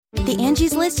The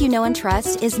Angie's List you know and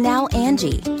trust is now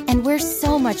Angie, and we're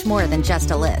so much more than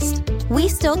just a list. We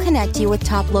still connect you with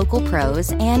top local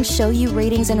pros and show you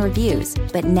ratings and reviews,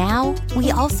 but now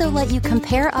we also let you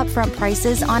compare upfront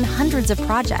prices on hundreds of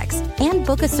projects and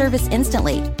book a service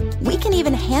instantly. We can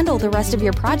even handle the rest of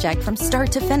your project from start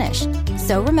to finish.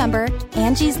 So remember,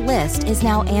 Angie's List is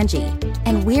now Angie,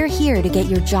 and we're here to get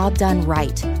your job done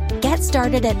right. Get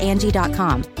started at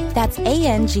Angie.com. That's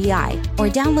ANGI, or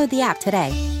download the app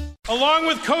today. Along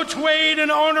with Coach Wade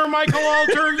and owner Michael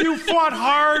Alter, you fought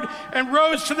hard and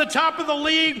rose to the top of the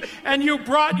league, and you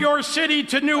brought your city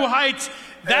to new heights.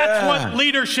 That's what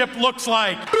leadership looks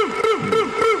like.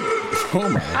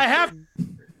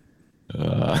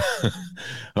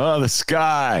 The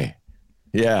sky.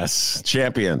 Yes,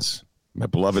 champions. My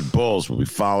beloved Bulls will be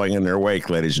following in their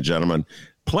wake, ladies and gentlemen.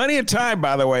 Plenty of time,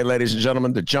 by the way, ladies and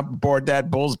gentlemen, to jump aboard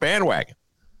that Bulls bandwagon.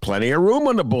 Plenty of room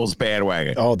on the Bulls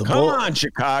bandwagon. Oh, Come on,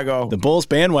 Chicago. The Bulls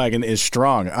bandwagon is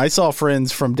strong. I saw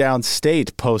friends from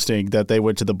downstate posting that they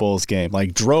went to the Bulls game,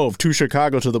 like drove to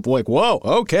Chicago to the like, whoa,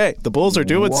 okay, the Bulls are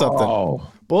doing something.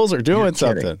 Bulls are doing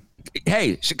something.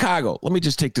 Hey, Chicago, let me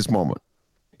just take this moment.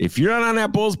 If you're not on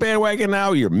that Bulls bandwagon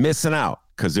now, you're missing out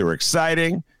because they're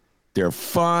exciting, they're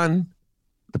fun,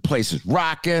 the place is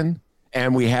rocking,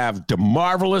 and we have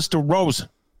DeMarvelous DeRozan,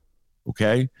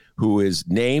 okay, who is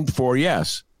named for,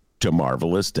 yes,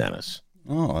 DeMarvelous Dennis.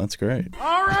 Oh, that's great.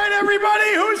 All right,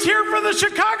 everybody, who's here for the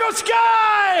Chicago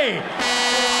Sky?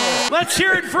 Let's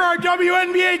hear it for our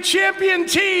WNBA champion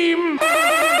team.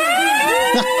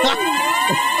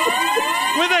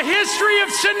 With a history of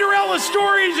Cinderella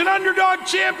stories and underdog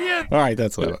champions. All right,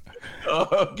 that's it.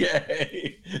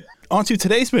 Okay. On to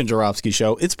today's Ben Joravsky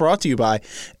Show. It's brought to you by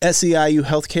SEIU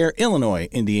Healthcare Illinois,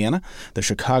 Indiana, the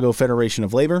Chicago Federation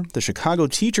of Labor, the Chicago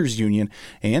Teachers Union,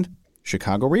 and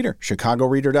Chicago Reader.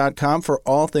 ChicagoReader.com for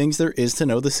all things there is to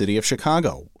know the city of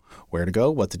Chicago. Where to go,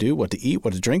 what to do, what to eat,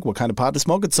 what to drink, what kind of pot to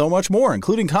smoke, and so much more,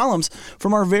 including columns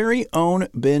from our very own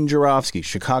Ben Joravsky.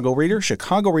 Chicago Reader,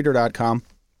 ChicagoReader.com.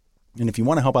 And if you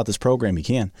want to help out this program, you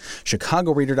can.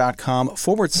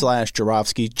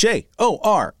 ChicagoReader.com/Joravsky,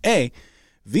 J-O-R-A,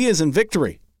 V as in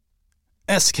victory,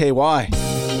 S-K-Y.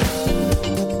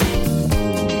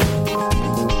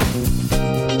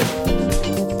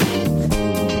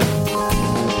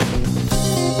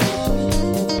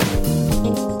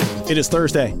 It is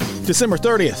Thursday, December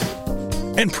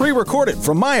 30th, and pre-recorded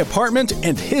from my apartment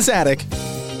and his attic,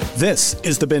 this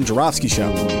is the Ben Joravsky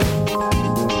Show.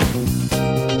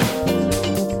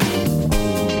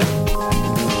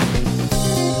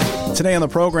 Today on the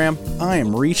program, I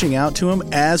am reaching out to him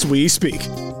as we speak.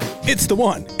 It's the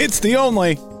one, it's the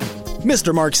only,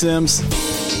 Mr. Marc Sims.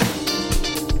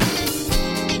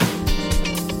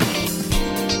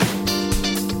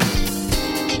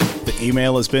 The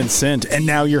email has been sent, and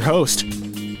now your host,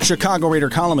 Chicago Reader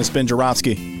columnist Ben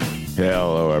Joravsky.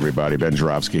 Hello, everybody. Ben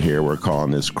Joravsky here. We're calling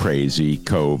this Crazy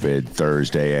COVID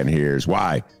Thursday, and here's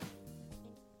why.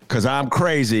 Because I'm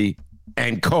crazy,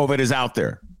 and COVID is out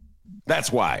there.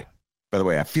 That's why. By the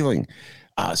way, I'm feeling,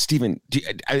 Steven,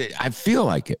 I feel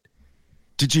like it.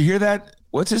 Did you hear that?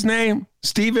 What's his name?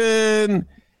 Steven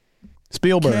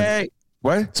Spielberg. K.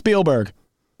 What? Spielberg.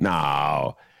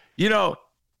 No. You know,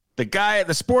 the guy,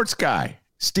 the sports guy,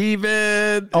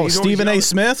 Steven. Oh, Stephen A.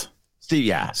 Smith?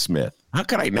 Yeah, Smith. How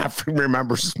could I not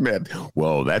remember Smith?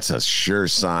 Whoa, that's a sure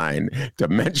sign.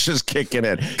 Dementia's kicking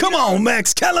in. Come on,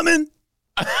 Max Kellerman.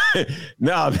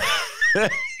 No.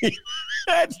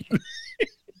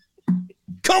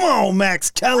 Come on, Max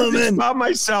Kellerman. I found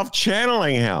myself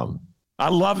channeling him. I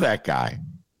love that guy.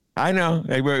 I know.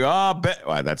 They were, well,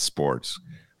 that's sports.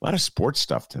 A lot of sports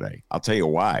stuff today. I'll tell you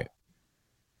why.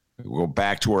 We'll go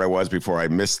back to where I was before I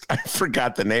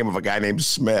forgot the name of a guy named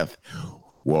Smith.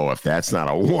 Whoa, if that's not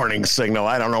a warning signal,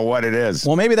 I don't know what it is.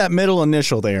 Well, maybe that middle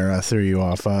initial there threw you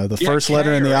off. The first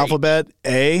letter in the alphabet,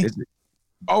 A.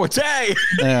 Oh, it's A.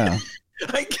 Yeah.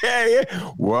 Okay.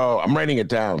 Whoa, I'm writing it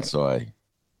down in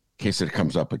case it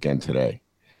comes up again today.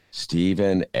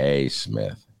 Stephen A.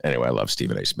 Smith. Anyway, I love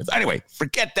Stephen A. Smith. Anyway,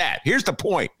 forget that. Here's the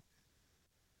point.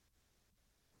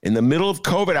 In the middle of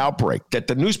COVID outbreak that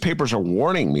the newspapers are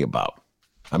warning me about.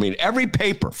 I mean, every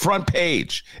paper, front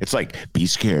page. It's like, be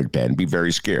scared, Ben. Be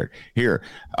very scared. Here's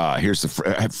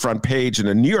the front page in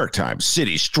the New York Times.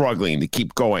 City struggling to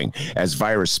keep going as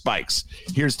virus spikes.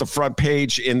 Here's the front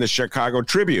page in the Chicago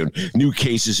Tribune. New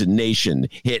cases in nation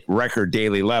hit record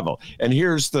daily level. And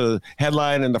here's the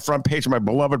headline in the front page of my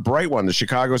beloved bright one, the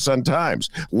Chicago Sun-Times.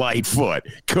 Lightfoot,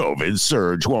 COVID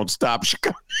surge won't stop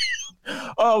Chicago.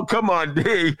 Oh, come on,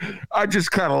 D. I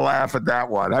just kind of laugh at that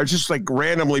one. I was just like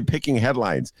randomly picking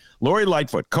headlines. Lori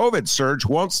Lightfoot, COVID surge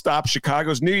won't stop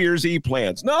Chicago's New Year's Eve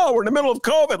plans. No, we're in the middle of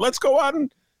COVID. Let's go out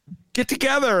and get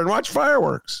together and watch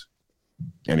fireworks.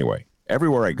 Anyway,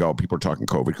 everywhere I go, people are talking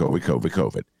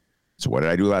COVID. So what did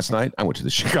I do last night? I went to the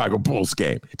Chicago Bulls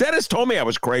game. Dennis told me I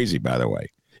was crazy, by the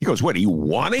way. He goes, what, do you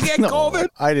want to get COVID?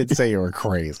 I didn't say you were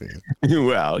crazy.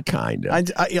 Well, kind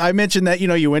of. I mentioned that,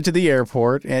 you went to the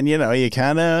airport and, you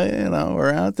kind of,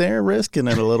 were out there risking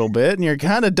it a little bit, and you're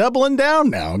kind of doubling down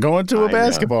now, going to a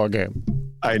basketball game.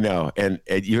 I know. And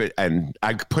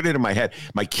I put it in my head.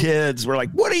 My kids were like,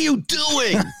 what are you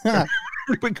doing?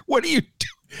 What are you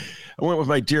doing? I went with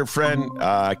my dear friend,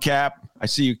 Cap. I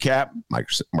see you, Cap.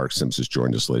 Mark Sims has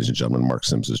joined us, ladies and gentlemen. Mark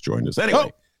Sims has joined us.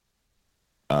 Anyway.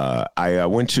 I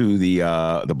went to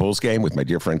the Bulls game with my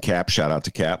dear friend Cap. Shout out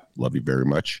to Cap. Love you very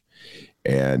much.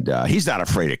 And he's not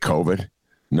afraid of COVID.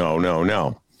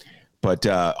 No. But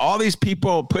all these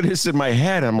people put this in my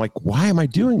head. I'm like, why am I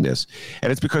doing this? And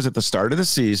it's because at the start of the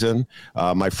season,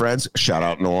 my friends, shout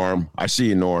out Norm. I see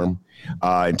you, Norm.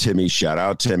 And Timmy, shout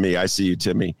out Timmy. I see you,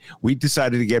 Timmy. We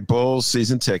decided to get Bulls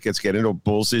season tickets, get into a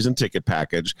Bulls season ticket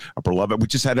package. Our beloved, we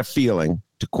just had a feeling,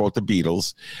 to quote the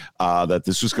Beatles, that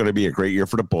this was going to be a great year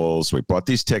for the Bulls. So we bought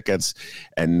these tickets,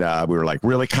 and we were like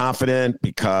really confident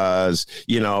because,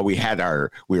 we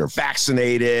were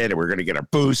vaccinated and we were going to get our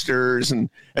boosters.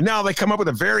 And now they come up with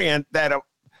a variant that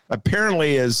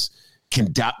apparently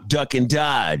can duck and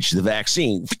dodge the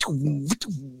vaccine.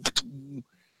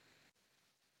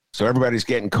 So everybody's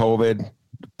getting COVID.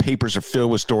 The papers are filled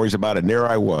with stories about it. And there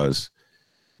I was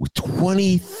with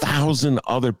 20,000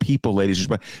 other people, ladies and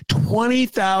gentlemen.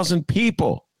 20,000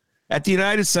 people at the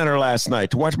United Center last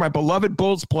night to watch my beloved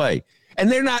Bulls play.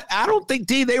 And I don't think,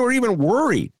 D, they were even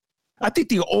worried. I think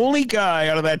the only guy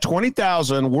out of that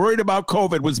 20,000 worried about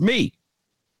COVID was me.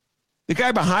 The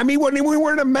guy behind me wasn't even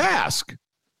wearing a mask.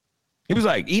 He was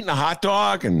like eating a hot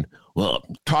dog and, he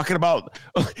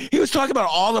was talking about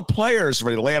all the players for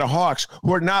the Atlanta Hawks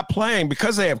who are not playing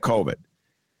because they have COVID.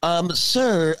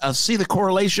 Sir, see the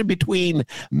correlation between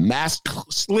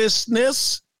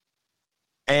masklessness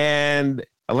and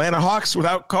Atlanta Hawks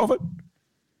without COVID?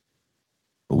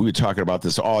 We were talking about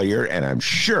this all year, and I'm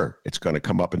sure it's going to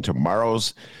come up in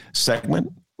tomorrow's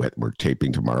segment. What we're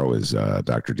taping tomorrow, as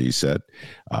Dr. D said,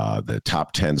 the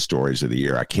top 10 stories of the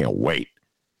year. I can't wait.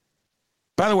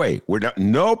 By the way,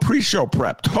 no pre-show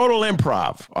prep, total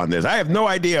improv on this. I have no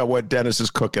idea what Dennis is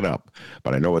cooking up,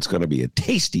 but I know it's going to be a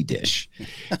tasty dish.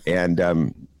 And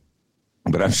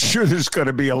but I'm sure there's going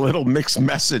to be a little mixed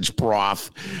message broth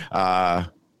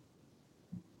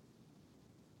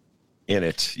in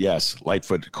it. Yes,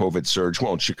 Lightfoot COVID surge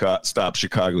won't stop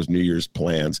Chicago's New Year's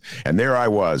plans. And there I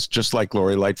was, just like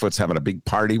Lori Lightfoot's having a big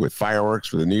party with fireworks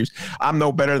for the New Year's. I'm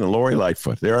no better than Lori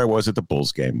Lightfoot. There I was at the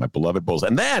Bulls game, my beloved Bulls.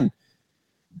 And then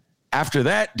after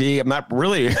that, D, I'm not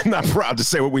proud to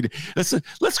say what we did.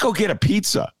 Let's go get a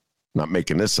pizza. I'm not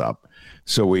making this up.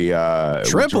 So we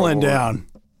tripling down.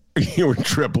 We're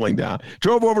tripling down.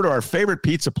 Drove over to our favorite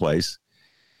pizza place,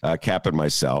 Cap and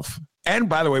myself. And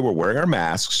by the way, we're wearing our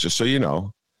masks, just so you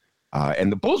know. And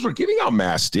the Bulls were giving out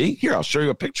masks, D. Here, I'll show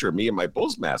you a picture of me in my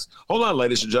Bulls mask. Hold on,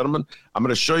 ladies and gentlemen. I'm going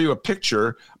to show you a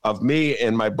picture of me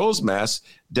in my Bulls mask.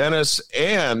 Dennis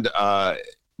and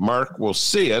Mark will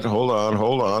see it. Hold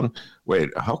on. Wait,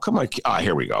 how come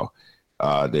here we go.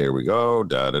 There we go.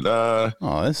 Da-da-da.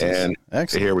 Oh, this is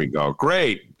excellent. Here we go.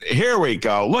 Great. Here we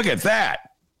go. Look at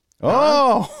that.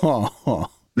 Oh.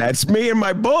 That's me in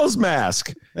my Bulls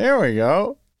mask. There we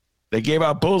go. They gave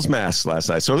out Bulls masks last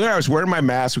night. So there I was wearing my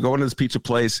mask. We go into this pizza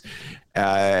place,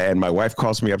 and my wife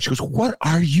calls me up. She goes, "What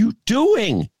are you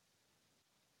doing?"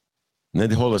 And then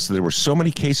they told us that there were so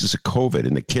many cases of COVID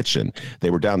in the kitchen. They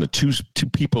were down to two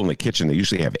people in the kitchen. They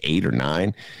usually have 8 or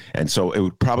 9. And so it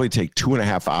would probably take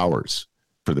 2.5 hours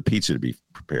for the pizza to be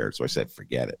prepared. So I said,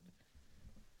 forget it.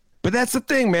 But that's the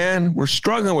thing, man. We're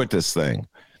struggling with this thing.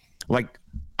 Like,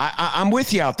 I'm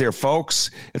with you out there,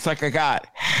 folks. It's like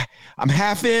I'm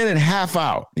half in and half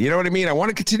out. You know what I mean? I want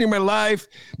to continue my life.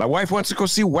 My wife wants to go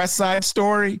see West Side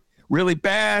Story really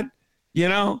bad,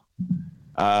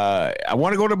 I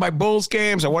want to go to my Bulls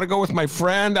games. I want to go with my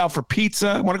friend out for pizza.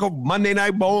 I want to go Monday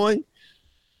night bowling.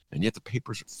 And yet the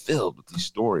papers are filled with these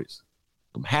stories.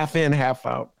 I'm half in, half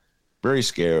out. Very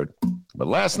scared. But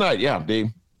last night, D,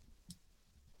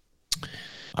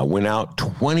 I went out,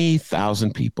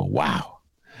 20,000 people. Wow.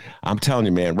 I'm telling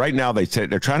you, man, right now they're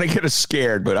trying to get us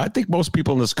scared, but I think most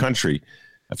people in this country,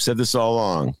 I've said this all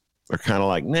along, are kind of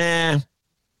like, nah,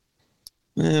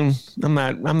 I'm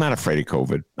not afraid of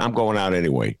COVID. I'm going out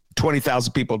anyway.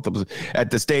 20,000 people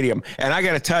at the stadium. And I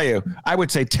got to tell you, I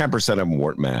would say 10% of them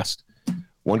weren't masked.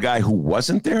 One guy who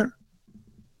wasn't there,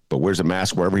 but wears a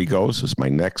mask wherever he goes, is my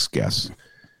next guess.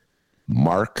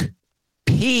 Mark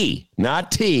P,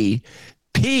 not T,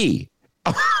 P.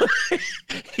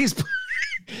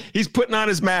 He's putting on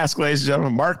his mask, ladies and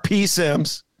gentlemen. Mark P.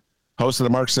 Sims, host of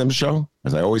the Mark Sims Show.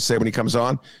 As I always say when he comes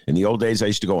on, in the old days, I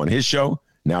used to go on his show.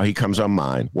 Now he comes on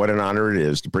mine. What an honor it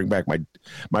is to bring back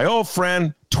my old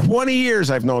friend. 20 years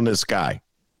I've known this guy.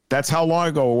 That's how long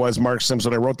ago it was, Mark Sims,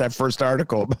 when I wrote that first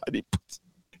article about it.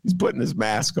 He's putting his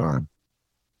mask on.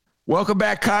 Welcome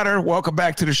back, Cotter. Welcome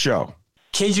back to the show.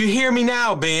 Can you hear me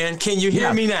now, Ben? Can you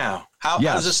hear me now? How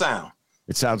does it sound?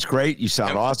 It sounds great. You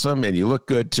sound awesome, and you look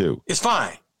good, too. It's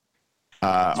fine.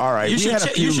 All right.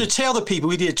 You should tell the people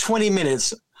we did 20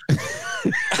 minutes,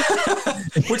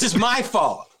 which is my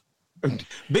fault.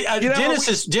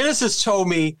 Dennis has told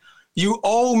me, you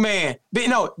old man. But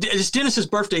no, it's Dennis's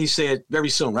birthday, he said, very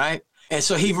soon, right? And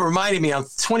so he reminded me, I'm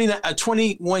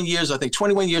 21 years, I think,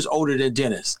 21 years older than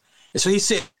Dennis. And so he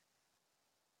said,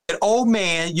 old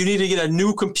man, you need to get a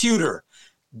new computer.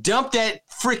 Dump that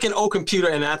freaking old computer,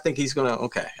 and I think he's gonna.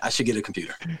 Okay, I should get a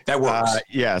computer. That works.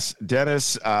 Yes,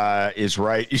 Dennis is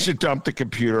right. You should dump the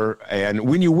computer, and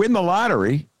when you win the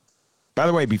lottery. By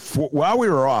the way, while we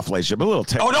were off, ladies, a little.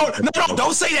 Oh no!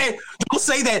 Don't say that! Don't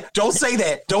say that! Don't say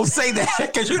that! Don't say that!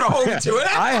 Because you don't hold me to it.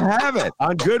 I have it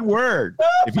on good word.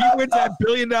 If he wins that $1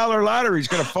 billion lottery, he's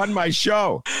going to fund my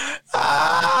show.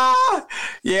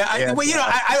 Yeah. Well, you know,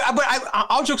 but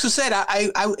all jokes aside,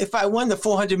 if I won the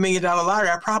 $400 million lottery,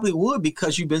 I probably would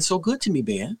because you've been so good to me,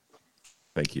 Ben.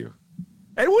 Thank you.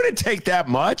 It wouldn't take that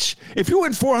much. If you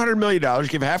win $400 million, you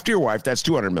give half to your wife, that's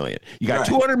 $200 million. You got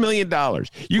 $200 million.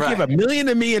 You give $1 million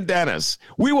to me and Dennis.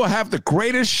 We will have the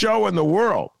greatest show in the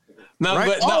world. No,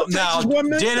 right?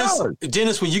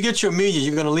 Dennis, when you get your $1 million,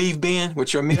 you're going to leave Ben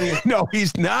with your $1 million? No,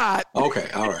 he's not. Okay,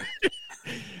 all right.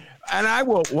 And I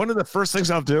will, one of the first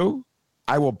things I'll do,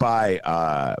 I will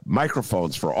buy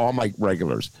microphones for all my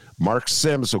regulars. Mark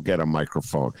Sims will get a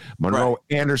microphone. Monroe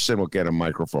Anderson will get a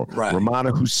microphone.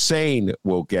 Ramana Hussein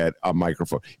will get a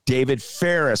microphone. David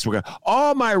Ferris will get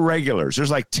all my regulars.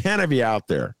 There's like 10 of you out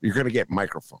there. You're going to get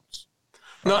microphones.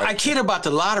 No, I kid about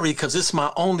the lottery because it's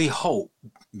my only hope,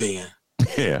 Ben.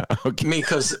 Yeah. Okay.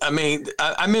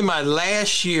 I'm in my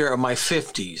last year of my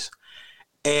 50s.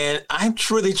 And I'm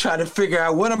truly trying to figure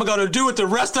out what I'm going to do with the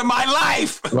rest of my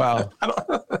life. Well,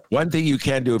 one thing you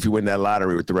can do if you win that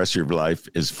lottery with the rest of your life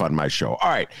is fund my show. All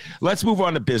right, let's move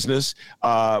on to business.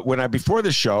 Before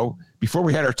the show, before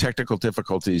we had our technical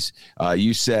difficulties,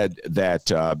 you said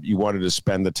that you wanted to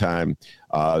spend the time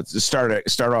to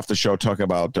start off the show talking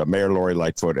about Mayor Lori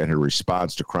Lightfoot and her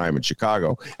response to crime in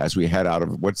Chicago as we head out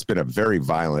of what's been a very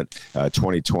violent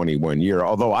 2021 year.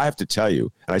 Although I have to tell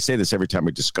you, and I say this every time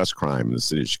we discuss crime in the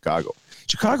city of Chicago,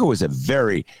 Chicago is a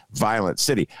very violent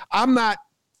city. I'm not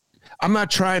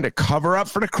trying to cover up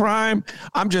for the crime.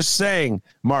 I'm just saying,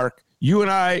 Mark, you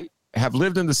and I have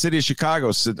lived in the city of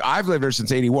Chicago since I've lived there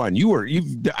since 81.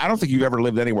 I don't think you've ever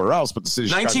lived anywhere else but the city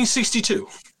of 1962.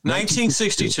 Chicago.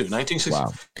 1962.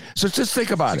 Wow. So just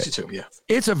think about it. Yeah.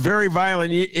 It's a very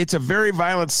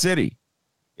violent city.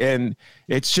 And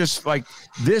it's just like,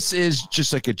 this is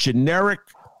just like a generic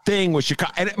thing with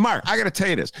Chicago. And Mark, I got to tell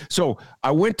you this. So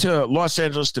I went to Los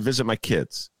Angeles to visit my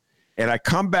kids and I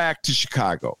come back to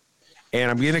Chicago and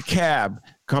I'm in a cab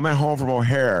coming home from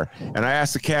O'Hare, and I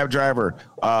asked the cab driver,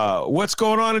 what's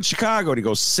going on in Chicago? And he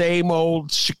goes, same old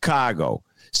Chicago,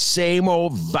 same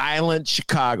old violent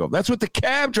Chicago. That's what the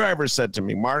cab driver said to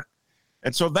me, Mark.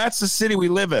 And so that's the city we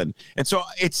live in. And so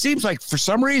it seems like for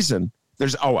some reason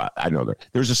there's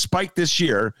a spike this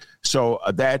year. So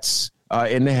that's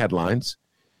in the headlines.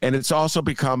 And it's also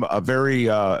become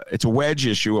it's a wedge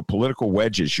issue, a political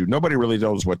wedge issue. Nobody really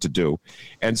knows what to do.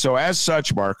 And so as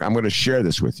such, Mark, I'm going to share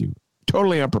this with you.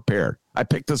 Totally unprepared. I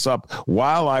picked this up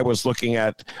while I was looking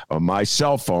at my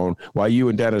cell phone while you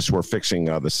and Dennis were fixing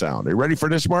the sound. Are you ready for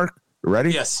this, Mark? You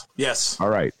ready? Yes. All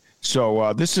right.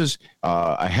 So this is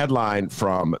a headline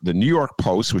from the New York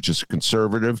Post, which is a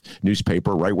conservative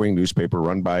newspaper, right-wing newspaper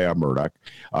run by Murdoch.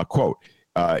 Quote,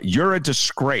 you're a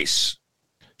disgrace.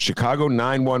 Chicago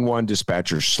 911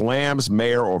 dispatcher slams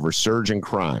mayor over surge in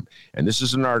crime. And this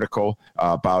is an article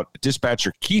about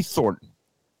dispatcher Keith Thornton,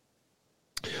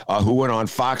 who went on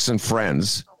Fox and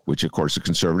Friends which of course is a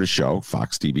conservative show,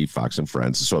 Fox TV, Fox and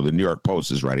Friends. So the New York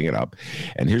Post is writing it up.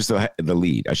 And here's the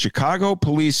lead. A Chicago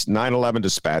police 911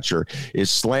 dispatcher is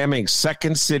slamming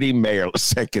Second City mayor.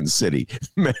 Second City.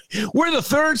 We're the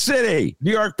third city.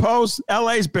 New York Post.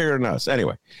 LA's bigger than us.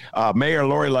 Anyway, Mayor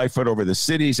Lori Lightfoot over the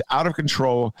city's out of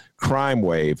control crime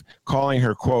wave, calling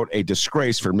her, quote, a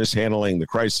disgrace for mishandling the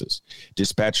crisis.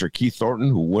 Dispatcher Keith Thornton,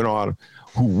 who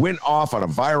went off on a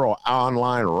viral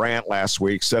online rant last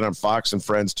week, said on Fox and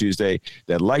Friends Tuesday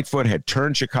that Lightfoot had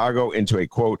turned Chicago into a,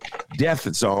 quote,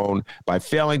 death zone by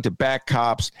failing to back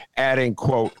cops, adding,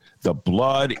 quote, the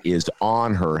blood is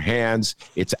on her hands.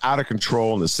 It's out of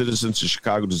control, and the citizens of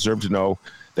Chicago deserve to know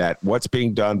that what's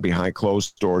being done behind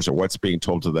closed doors or what's being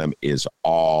told to them is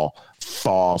all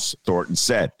false, Thornton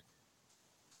said.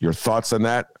 Your thoughts on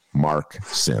that, Mark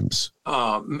Sims?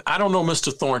 I don't know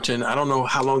Mr. Thornton. I don't know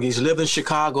how long he's lived in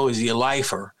Chicago. Is he a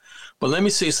lifer? But let me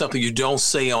say something you don't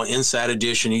say on Inside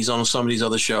Edition. He's on some of these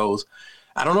other shows.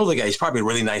 I don't know the guy. He's probably a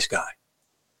really nice guy.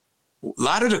 A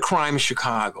lot of the crime in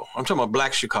Chicago, I'm talking about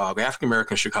black Chicago,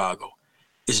 African-American Chicago,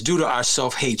 is due to our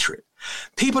self-hatred.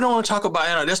 People don't want to talk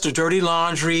about, that's the dirty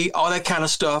laundry, all that kind of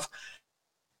stuff.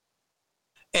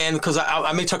 And because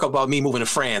I may talk about me moving to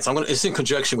France, it's in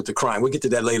conjunction with the crime. We'll get to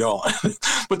that later on.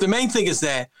 But the main thing is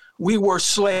that we were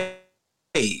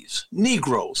slaves,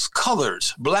 Negroes,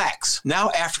 colors, blacks,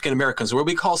 now African Americans, where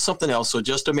we call something else, so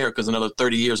just Americans, another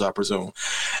 30 years, I presume.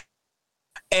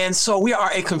 And so we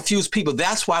are a confused people.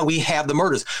 That's why we have the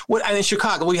murders. In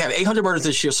Chicago, we have 800 murders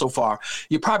this year so far.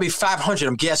 You're probably 500,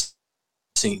 I'm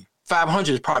guessing.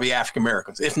 500 is probably African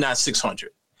Americans, if not 600.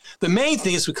 The main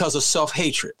thing is because of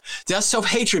self-hatred. That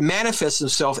self-hatred manifests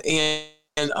itself in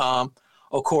of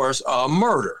course,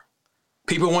 murder.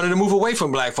 People wanted to move away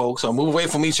from black folks or move away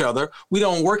from each other. We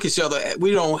don't work each other.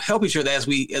 We don't help each other as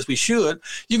we should.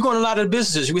 You go in a lot of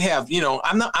businesses. We have,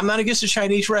 I'm not against the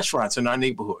Chinese restaurants in our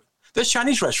neighborhood. There's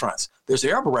Chinese restaurants. There's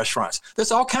Arab restaurants.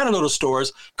 There's all kind of little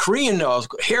stores, Korean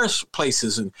hair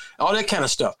places and all that kind of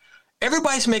stuff.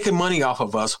 Everybody's making money off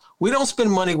of us. We don't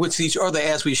spend money with each other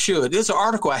as we should. There's an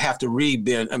article I have to read,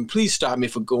 Ben, and please stop me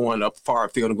for going up far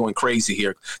afield and going crazy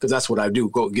here, because that's what I do,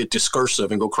 go get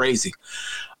discursive and go crazy.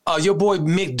 Your boy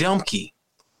Mick Dumke,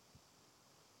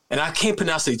 and I can't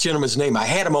pronounce the gentleman's name. I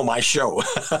had him on my show.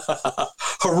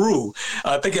 Haru,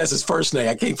 I think that's his first name.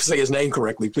 I can't say his name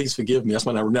correctly. Please forgive me. That's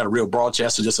why I'm not a real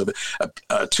broadcaster, just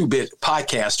a two-bit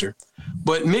podcaster.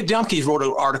 But Mick Dumke wrote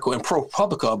an article in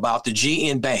ProPublica about the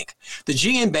GN Bank. The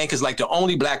GN Bank is like the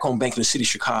only black-owned bank in the city of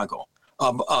Chicago.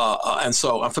 And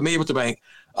so I'm familiar with the bank.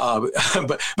 But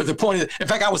the point is, in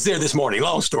fact, I was there this morning.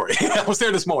 Long story. I was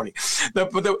there this morning.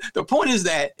 But the point is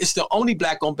that it's the only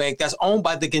black-owned bank that's owned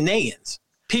by the Ghanaians.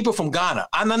 People from Ghana.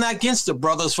 I'm not against the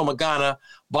brothers from Ghana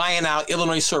buying out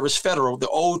Illinois Service Federal, the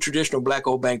old traditional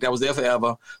black-owned bank that was there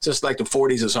forever, since like the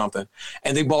 40s or something.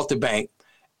 And they bought the bank.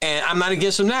 And I'm not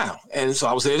against them now. And so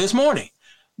I was there this morning.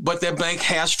 But their bank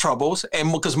has troubles,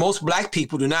 and because most black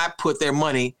people do not put their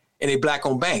money in a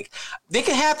black-owned bank. They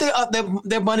can have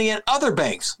their money in other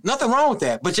banks. Nothing wrong with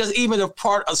that. But just even a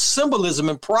part of symbolism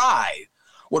and pride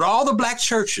with all the black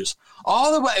churches,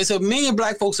 it's a million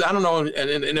black folks, I don't know,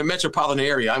 in the metropolitan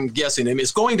area, I'm guessing.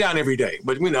 It's going down every day,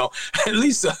 but we know at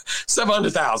least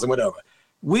 700,000, whatever.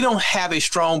 We don't have a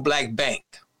strong black bank.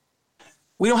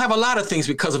 We don't have a lot of things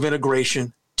because of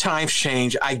integration. Times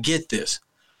change. I get this.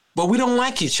 But we don't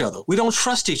like each other. We don't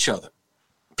trust each other.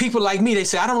 People like me, they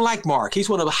say, I don't like Mark. He's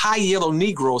one of the high yellow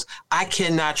Negroes I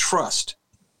cannot trust.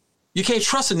 You can't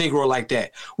trust a Negro like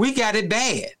that. We got it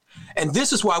bad. And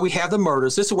this is why we have the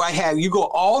murders. This is why you go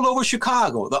all over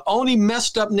Chicago, the only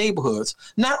messed up neighborhoods.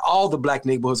 Not all the black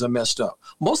neighborhoods are messed up.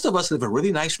 Most of us live in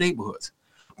really nice neighborhoods.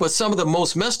 But some of the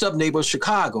most messed up neighborhoods in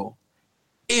Chicago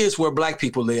is where black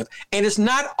people live. And it's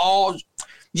not all,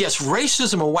 yes,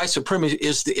 racism and white supremacy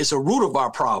is a root of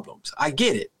our problems. I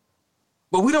get it.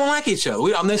 But we don't like each other.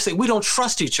 I'm going to say we don't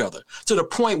trust each other to the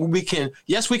point where we can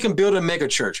build a mega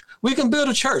church. We can build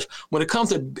a church. When it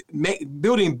comes to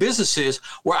building businesses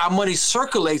where our money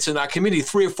circulates in our community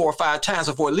 3 or 4 or 5 times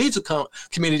before it leaves the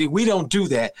community, we don't do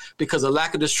that because of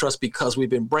lack of distrust, because we've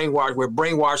been brainwashed. We're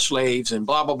brainwashed slaves and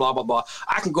blah, blah, blah, blah, blah.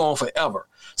 I can go on forever.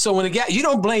 So you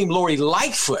don't blame Lori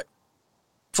Lightfoot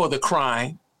for the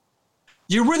crime.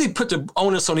 You really put the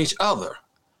onus on each other.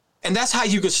 And that's how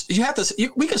we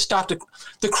can stop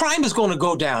the crime is going to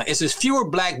go down. It's there's fewer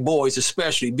black boys,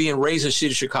 especially being raised in the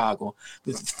city of Chicago.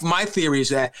 My theory is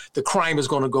that the crime is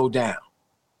going to go down.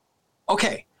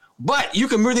 Okay. But you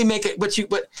can really make it, but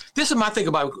this is my thing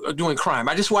about doing crime.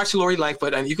 I just watched Lori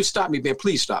Lightfoot, and you can stop me, Ben.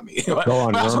 Please stop me. Go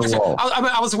on,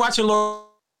 I was watching Lori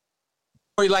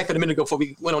Lori Lightfoot a minute ago before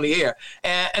we went on the air,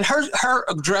 and her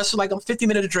address, like a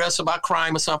 50-minute address about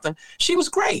crime or something, she was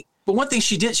great. But one thing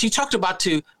she did, she talked about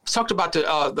the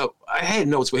I had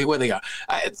notes, but where they are.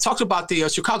 I talked about the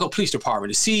Chicago Police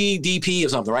Department, the CDP or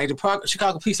something, right? The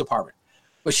Chicago Police Department.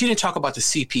 But she didn't talk about the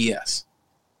CPS.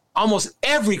 Almost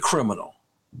every criminal,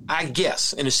 I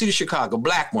guess, in the city of Chicago,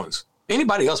 black ones,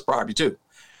 anybody else probably too,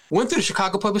 went through the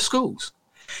Chicago public schools.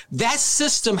 That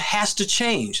system has to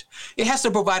change. It has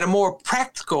to provide a more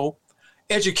practical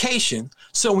education.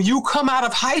 So when you come out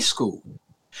of high school,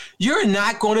 you're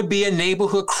not going to be a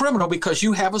neighborhood criminal because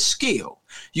you have a skill.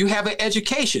 You have an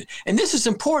education. And this is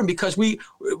important because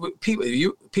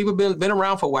people been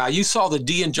around for a while. You saw the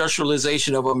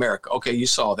deindustrialization of America. Okay, you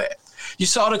saw that. You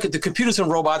saw the computers and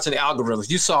robots and the algorithms.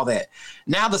 You saw that.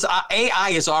 Now this AI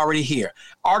is already here.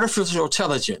 Artificial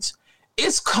intelligence.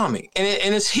 It's coming,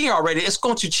 and it's here already. It's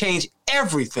going to change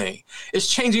everything. It's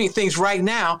changing things right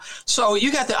now. So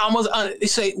you got to almost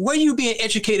say, what are you being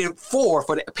educated for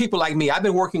the people like me? I've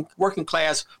been working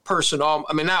class person, not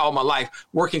all my life,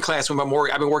 working class when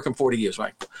I've been working 40 years,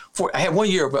 right? I had 1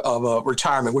 year of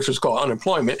retirement, which was called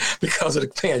unemployment because of the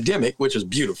pandemic, which is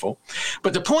beautiful.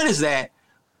 But the point is that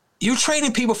you're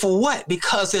training people for what?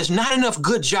 Because there's not enough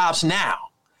good jobs now.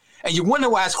 And you wonder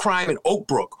why it's crime in Oak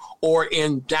Brook or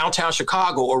in downtown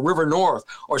Chicago or River North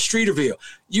or Streeterville.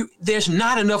 There's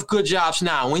not enough good jobs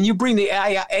now. When you bring the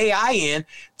AI in,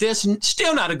 there's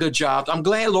still not a good job. I'm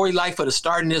glad Lori Lightfoot is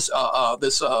starting this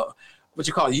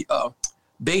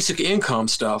basic income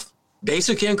stuff,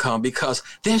 basic income, because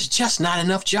there's just not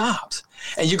enough jobs.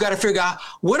 And you got to figure out,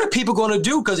 what are people going to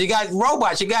do? Because you got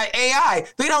robots, you got AI.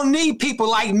 They don't need people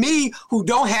like me who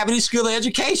don't have any skill or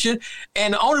education.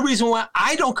 And the only reason why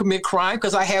I don't commit crime,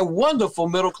 because I have wonderful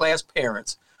middle-class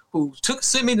parents who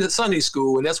sent me to Sunday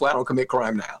school, and that's why I don't commit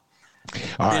crime now.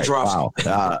 All right,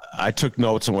 wow. I took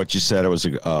notes on what you said. It was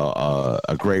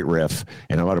a great riff,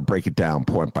 and I'm going to break it down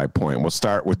point by point. We'll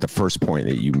start with the first point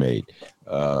that you made.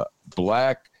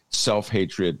 Black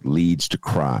self-hatred leads to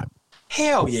crime.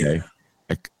 Hell yeah.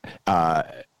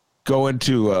 Go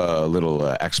into a little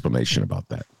explanation about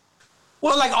that.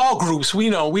 Well, like all groups, we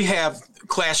know we have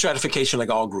class stratification like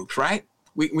all groups, right?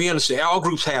 We understand. All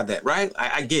groups have that, right?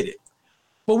 I get it.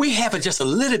 But we have it just a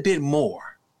little bit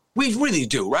more. We really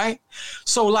do, right?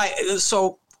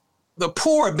 So the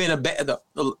poor have been the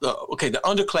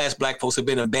underclass black folks have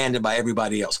been abandoned by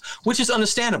everybody else, which is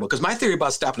understandable, because my theory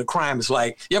about stopping the crime is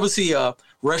like, you ever see a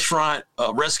restaurant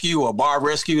rescue or bar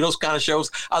rescue, those kind of shows?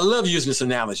 I love using this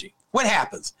analogy. What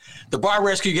happens? The bar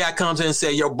rescue guy comes in and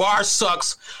says, your bar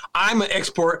sucks. I'm an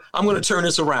expert. I'm going to turn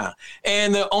this around.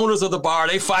 And the owners of the bar,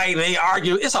 they fight and they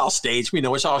argue. It's all staged. We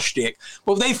know it's all shtick.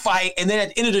 But they fight. And then at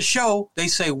the end of the show, they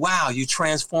say, wow, you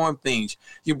transformed things.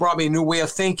 You brought me a new way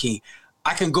of thinking.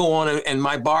 I can go on and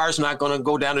my bar's not going to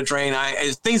go down the drain.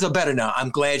 Things are better now. I'm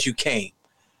glad you came.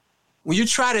 When you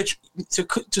try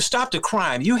to stop the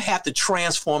crime, you have to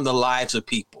transform the lives of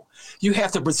people. You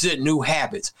have to present new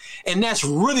habits. And that's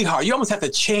really hard. You almost have to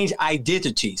change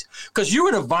identities, because you're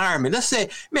in an environment. Let's say,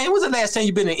 man, when's the last time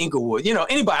you've been in Inglewood? You know,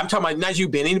 anybody, I'm talking about not you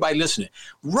been, anybody listening.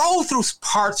 Roll through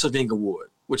parts of Inglewood,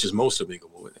 which is most of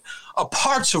Inglewood, or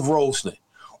parts of Roseland.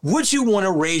 Would you want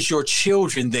to raise your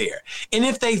children there? And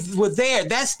if they were there,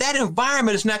 that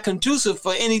environment is not conducive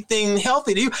for anything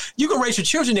healthy. You can raise your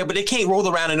children there, but they can't roll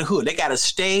around in the hood. They got to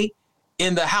stay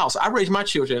in the house. I raised my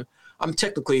children. I'm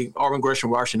technically Auburn, Gresham,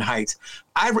 Washington Heights.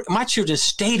 My children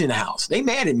stayed in the house. They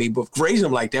mad at me for raising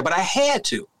them like that, but I had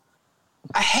to.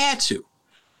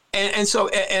 And so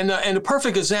the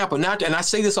perfect example, and I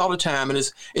say this all the time, and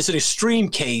it's an extreme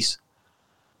case,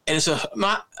 and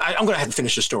I'm going to have to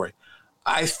finish the story.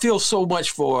 I feel so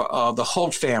much for the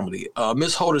Holt family.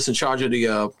 Ms. Holt is in charge of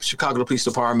the Chicago Police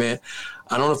Department.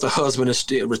 I don't know if the husband is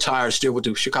still retired, still with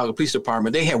the Chicago Police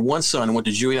Department. They had one son who went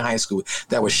to junior high school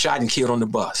that was shot and killed on the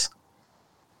bus,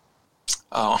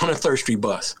 103rd Street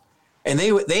bus. And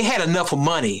they had enough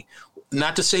money,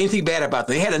 not to say anything bad about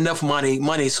them. They had enough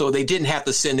money so they didn't have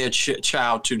to send their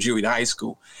child to junior high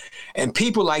school. And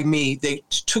people like me, they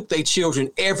took their children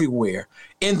everywhere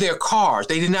in their cars.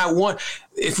 They did not want,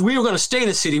 if we were going to stay in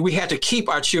the city, we had to keep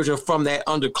our children from that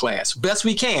underclass best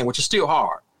we can, which is still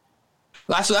hard.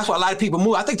 That's why a lot of people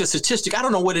move. I think the statistic, I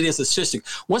don't know what it is, the statistic.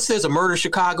 Once there's a murder in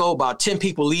Chicago, about 10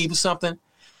 people leave or something.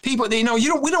 People, we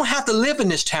don't have to live in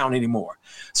this town anymore.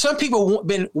 Some people have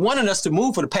been wanting us to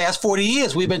move for the past 40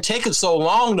 years. We've been taking so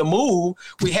long to move.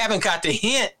 We haven't got the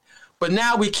hint, but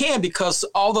now we can, because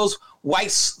all those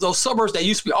suburbs that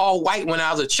used to be all white when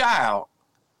I was a child,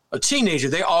 a teenager,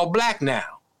 they're all black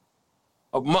now.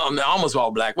 Almost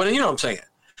all black. Well, you know what I'm saying.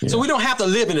 So we don't have to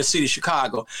live in the city of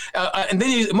Chicago. And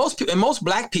then most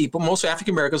black people, most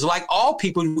African Americans, like all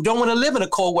people, who don't want to live in a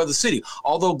cold weather city.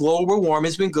 Although global warming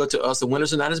has been good to us, the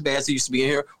winters are not as bad as they used to be in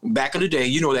here back in the day.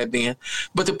 You know that, Ben.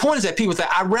 But the point is that people say,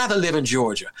 I'd rather live in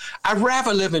Georgia. I'd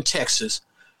rather live in Texas,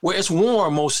 where it's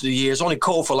warm most of the year. It's only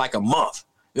cold for like a month.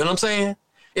 You know what I'm saying?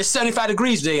 It's 75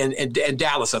 degrees today in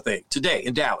Dallas, I think, today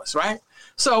in Dallas, right?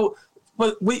 So,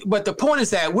 but the point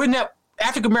is that we're not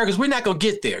African Americans. We're not going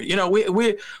to get there. You know,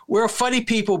 we're a funny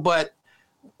people, but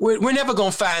we're never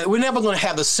going to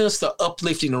have the sense of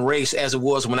uplifting the race as it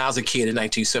was when I was a kid in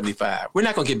 1975. We're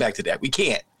not going to get back to that. We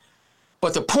can't.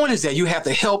 But the point is that you have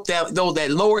to help that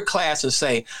lower class and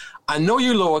say, I know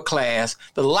you're lower class.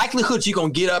 The likelihood you're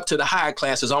going to get up to the higher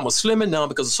class is almost slim and none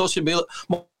because the social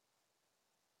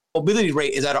mobility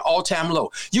rate is at an all-time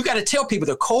low. You got to tell people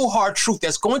the cold, hard truth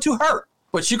that's going to hurt.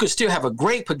 But you can still have a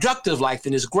great productive life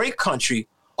in this great country,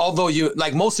 although you,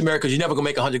 like most Americans, you're never gonna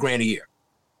make $100,000 a year.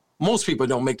 Most people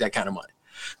don't make that kind of money.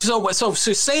 So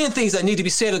saying things that need to be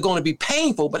said are going to be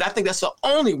painful, but I think that's the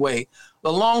only way,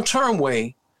 the long-term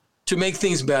way to make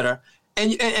things better.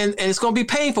 And it's going to be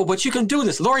painful, but you can do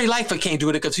this. Lori Lightfoot can't do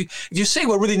it because if you say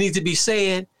what really needs to be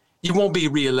said, you won't be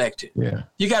reelected. Yeah.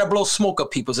 You got to blow smoke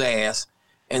up people's ass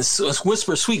and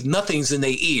whisper sweet nothings in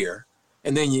their ear.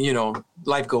 And then,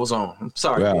 life goes on. I'm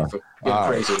sorry for getting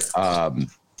crazy there.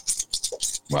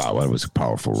 Wow, that was a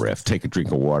powerful riff. Take a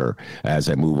drink of water as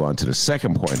I move on to the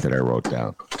second point that I wrote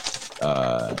down.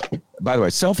 By the way,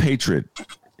 self-hatred,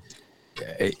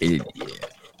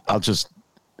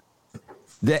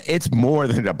 it's more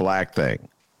than a black thing.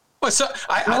 Well, so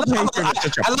I love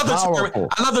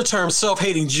the term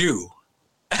self-hating Jew.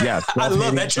 Yeah, I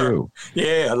love that term.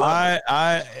 Yeah, I love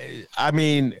it. I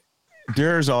mean,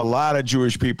 there's a lot of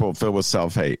Jewish people filled with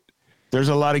self-hate. There's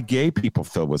a lot of gay people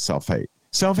filled with self-hate.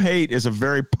 Self-hate is a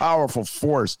very powerful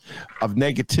force of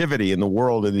negativity in the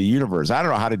world and the universe. I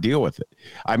don't know how to deal with it.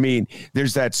 I mean,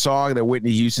 there's that song that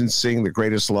Whitney Houston sang, The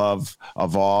Greatest Love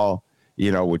of All,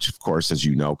 which, of course, as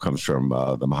you know, comes from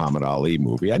the Muhammad Ali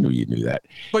movie. I knew you knew that.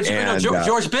 But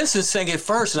George Benson sang it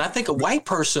first, and I think a white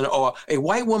person or a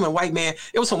white woman, white man,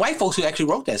 it was some white folks who actually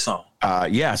wrote that song.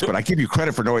 Yes, but I give you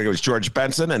credit for knowing it was George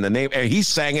Benson, and the name, and he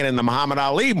sang it in the Muhammad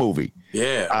Ali movie.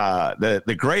 Yeah.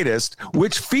 The Greatest,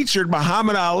 which featured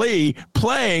Muhammad Ali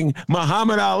playing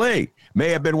Muhammad Ali. May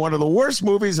have been one of the worst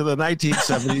movies of the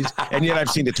 1970s, and yet I've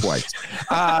seen it twice.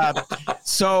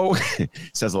 So it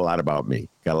says a lot about me.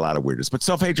 Got a lot of weirdness. But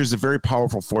self-hatred is a very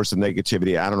powerful force of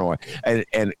negativity. I don't know.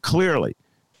 And clearly,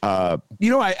 I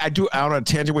do out on a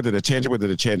tangent with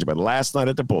it, but last night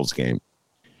at the Bulls game,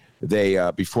 they,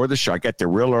 before the show, I got there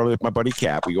real early with my buddy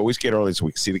Cap. We always get early so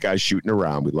we can see the guys shooting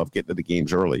around. We love getting to the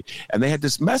games early. And they had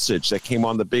this message that came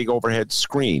on the big overhead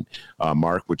screen,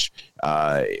 Mark, which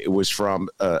it was from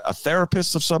a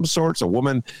therapist of some sorts, a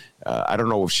woman. I don't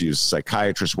know if she was a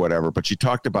psychiatrist, whatever, but she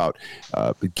talked about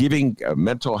giving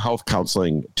mental health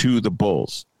counseling to the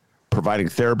Bulls, providing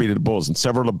therapy to the Bulls. And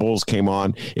several of the Bulls came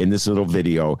on in this little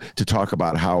video to talk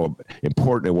about how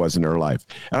important it was in their life.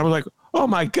 And I was like, oh,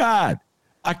 my God.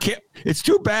 I can't. It's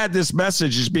too bad this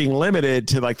message is being limited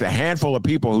to like the handful of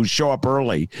people who show up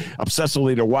early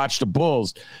obsessively to watch the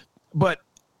Bulls. But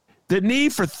the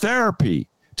need for therapy,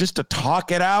 just to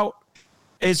talk it out,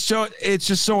 it's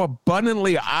just so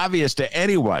abundantly obvious to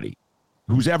anybody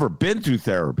who's ever been through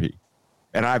therapy.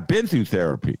 And I've been through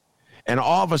therapy. And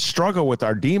all of us struggle with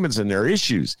our demons and their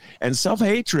issues. And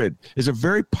self-hatred is a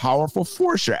very powerful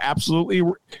force. You're absolutely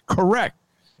correct.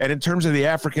 And in terms of the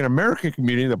African-American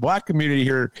community, the black community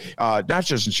here, not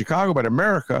just in Chicago, but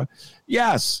America,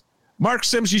 yes. Mark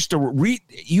Sims used to read.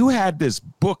 You had this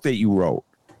book that you wrote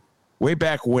way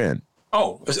back when.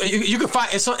 Oh, you can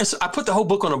find it. I put the whole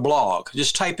book on a blog.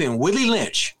 Just type in Willie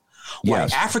Lynch. Why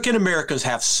African-Americans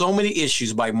have so many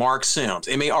issues by Mark Sims,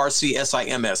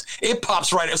 Marcsims. It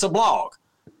pops right. It's a blog.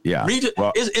 Yeah. Read it.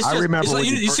 Well, I remember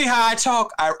you see how I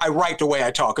talk? I write the way I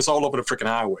talk. It's all over the freaking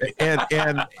highway. And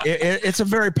it's a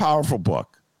very powerful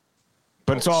book.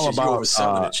 But it's all about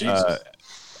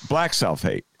black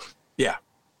self-hate. Yeah.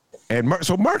 And Mark,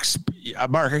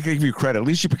 I can give you credit. At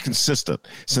least you've been consistent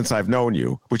since I've known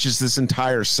you, which is this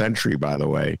entire century, by the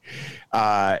way.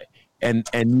 And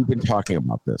you've been talking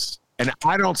about this. And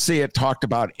I don't see it talked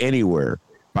about anywhere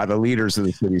by the leaders of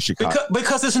the city of Chicago.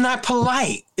 Because it's not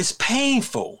polite. It's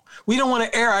painful. We don't want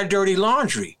to air our dirty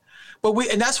laundry.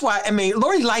 And that's why,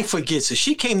 Lori Lightfoot gets it.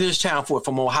 She came to this town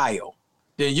from Ohio,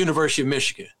 the University of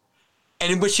Michigan.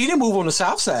 But she didn't move on the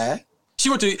South Side. She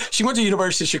went to the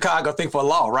University of Chicago, I think, for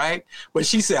law, right? But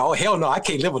she said, "Oh hell no, I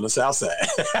can't live on the South Side.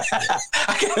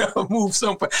 I gotta move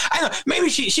somewhere." I know maybe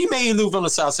she may live on the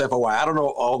South Side for a while. I don't know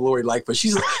all Lori Lightfoot.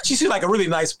 She seems like a really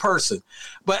nice person,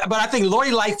 but I think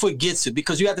Lori Lightfoot gets it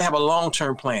because you have to have a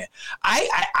long-term plan.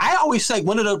 I always say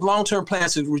one of the long-term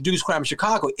plans to reduce crime in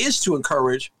Chicago is to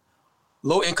encourage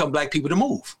low-income Black people to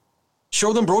move.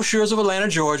 Show them brochures of Atlanta,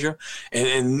 Georgia,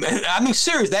 and I mean,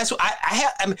 serious. That's what I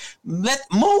have. I mean, let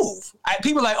move.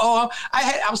 People are like, oh,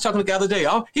 I was talking to the guy the other day.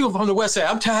 Oh, he was from the West Side.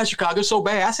 I'm tired of Chicago. It's so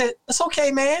bad. I said, it's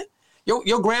okay, man.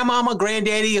 Your grandmama,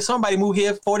 granddaddy, or somebody moved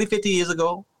here 40, 50 years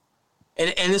ago,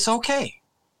 and it's okay.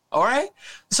 All right.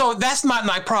 So that's not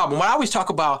my problem. What I always talk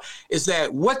about is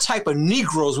that what type of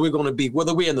Negroes we're going to be,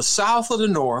 whether we're in the South or the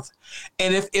North.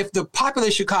 And if the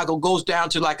population of Chicago goes down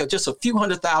to like just a few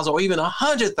 100,000 or even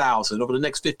 100,000 over the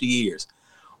next 50 years,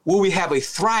 will we have a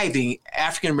thriving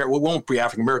African-American, well, we won't be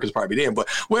African-Americans probably then, but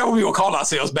whatever we will call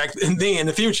ourselves back then in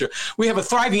the future, we have a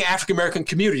thriving African-American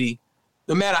community,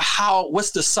 no matter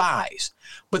what's the size.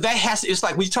 But it's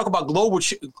like when you talk about global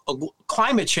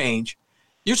climate change,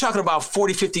 you're talking about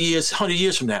 40, 50 years, 100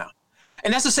 years from now.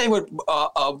 And that's the same with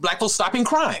Black folks stopping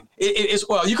crime.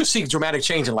 Well, you could see dramatic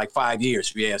change in like 5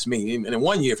 years, if you ask me, and in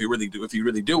 1 year if you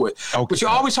really do it. Okay. But you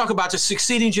always talk about the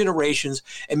succeeding generations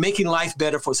and making life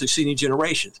better for succeeding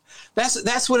generations.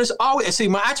 That's what it's always. See,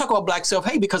 I talk about Black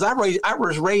self-hate because I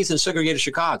was raised in segregated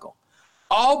Chicago.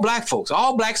 All Black folks,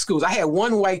 all Black schools. I had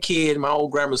one white kid in my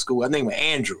old grammar school. I named him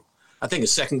Andrew. I think in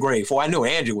second grade. Before I knew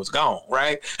Andrew was gone,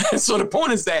 right? So the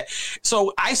point is that.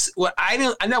 So I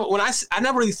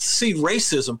never really see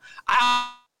racism.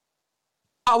 I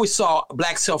always saw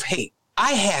Black self-hate.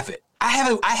 I have it. I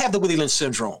have the Willie Lynch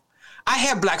syndrome. I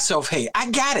have Black self-hate. I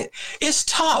got it. It's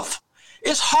tough.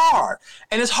 It's hard,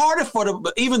 and it's harder for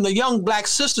even the young Black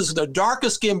sisters, the darker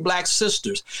skinned Black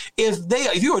sisters.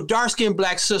 If you're a dark skinned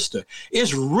Black sister,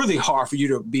 it's really hard for you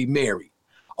to be married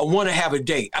or want to have a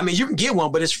date. I mean, you can get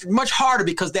one, but it's much harder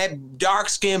because that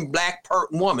dark-skinned Black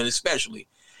woman especially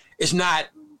is not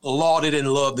lauded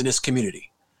and loved in this community.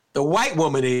 The white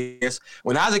woman is.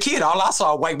 When I was a kid, all I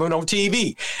saw white women on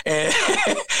TV. And,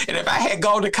 and if I had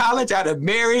gone to college, I'd have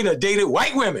married or dated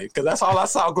white women because that's all I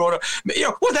saw growing up. You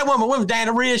know, what's that woman,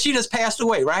 Diana Riz? She just passed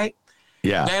away, right?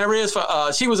 Yeah. Diana Riz,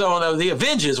 she was on the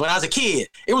Avengers when I was a kid.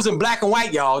 It was in black and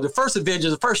white, y'all. The first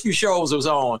Avengers, the first few shows was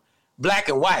on black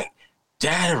and white.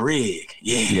 Diana Rigg,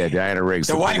 yeah. Yeah, Diana Rigg.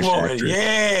 The white woman,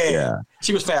 yeah.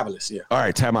 She was fabulous, yeah. All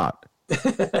right, time out.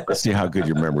 Let's see how good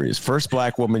your memory is. First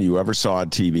Black woman you ever saw on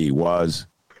TV was?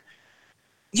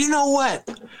 You know what?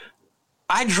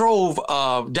 I drove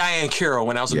Diane Carroll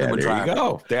when I was a Uber driver.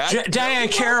 There you go. Diane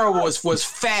Carroll was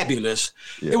fabulous.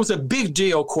 Yeah. It was a big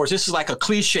deal, of course. This is like a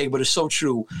cliche, but it's so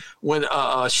true. When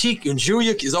she and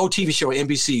Julia, his old TV show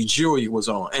NBC, Julia was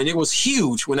on, and it was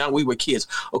huge when we were kids.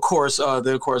 Of course,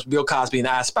 Bill Cosby and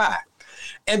I Spy.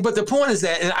 But the point is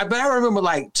that, I remember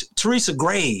like Teresa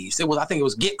Graves. I think it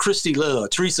was Get Christy Love,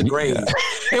 Teresa Graves.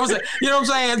 Yeah. It was like, you know what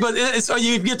I'm saying? But so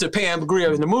you get to Pam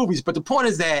Grier in the movies. But the point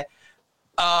is that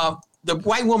the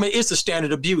white woman is the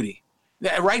standard of beauty.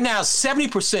 Right now,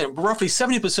 roughly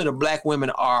 70% of Black women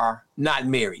are not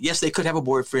married. Yes, they could have a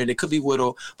boyfriend, they could be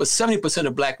widowed, but 70%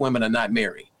 of Black women are not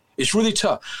married. It's really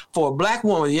tough for a Black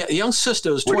woman. A young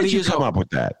sister is 20 years old. Where did you come up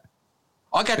with that?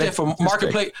 I got that from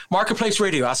Marketplace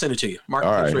Radio. I'll send it to you.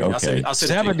 Marketplace Radio. Okay. I'll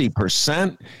send it to you.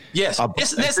 70%? Yes.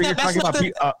 You're talking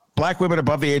about Black women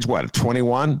above the age, what,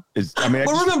 21?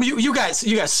 Remember, you got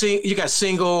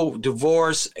single,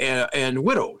 divorced, and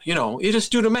widowed. You know, you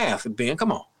just do the math, Ben.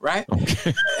 Come on, right?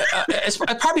 Okay. It's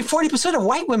probably 40% of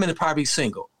white women are probably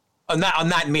single. Are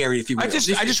not married, if you will. I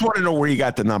just want to know where you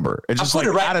got the number. I put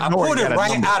it right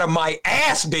out of my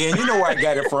ass, Ben. You know where I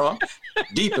got it from.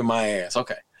 Deep in my ass.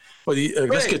 Okay. Well,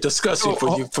 let's get discussing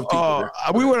for people.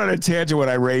 We went on a tangent when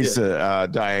I raised the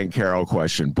Diane Carroll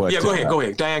question, but go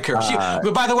ahead, Diane Carroll.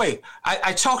 But by the way,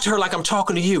 I talked to her like I'm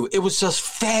talking to you. It was just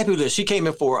fabulous. She came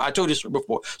in I told you this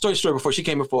story before. She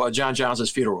came in for John Johnson's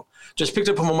funeral. Just picked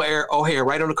up from O'Hare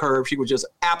right on the curb. She was just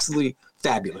absolutely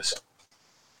fabulous.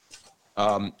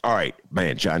 All right,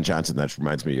 man, John Johnson. That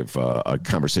reminds me of a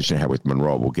conversation I had with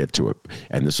Monroe. We'll get to it,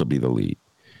 and this will be the lead.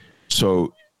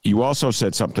 So. You also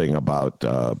said something about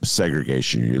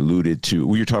segregation. You alluded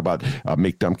to, you're talking about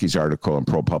Mick Dumke's article in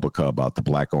ProPublica about the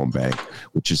Black-owned bank,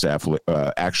 which is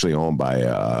actually owned by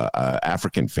an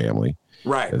African family,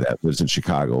 right, that lives in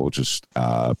Chicago. Just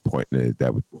pointing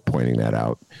that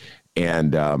out,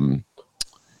 and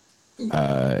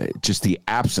just the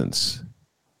absence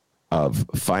of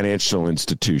financial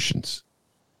institutions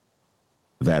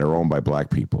that are owned by Black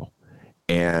people,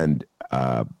 and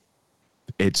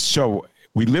it's so.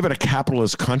 We live in a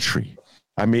capitalist country.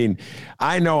 I mean,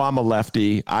 I know I'm a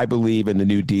lefty. I believe in the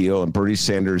New Deal and Bernie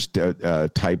Sanders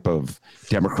type of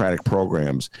democratic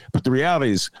programs. But the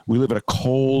reality is we live in a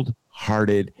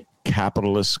cold-hearted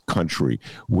capitalist country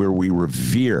where we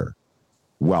revere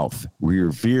wealth. We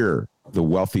revere the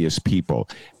wealthiest people,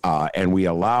 and we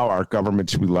allow our government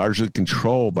to be largely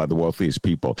controlled by the wealthiest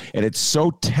people. And it's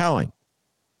so telling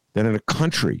that in a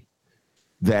country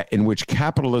in which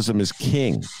capitalism is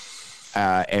king,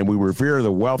 and we revere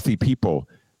the wealthy people,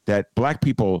 that black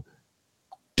people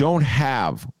don't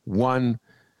have one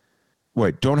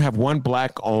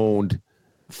black-owned,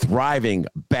 thriving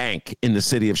bank in the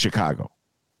city of Chicago.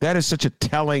 That is such a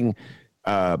telling.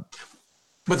 But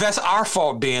that's our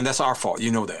fault, Ben. That's our fault.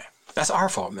 You know that. That's our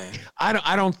fault, man.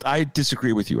 I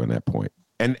disagree with you on that point.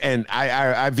 And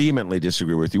I vehemently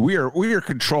disagree with you. We are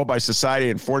controlled by society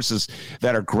and forces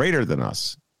that are greater than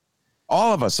us.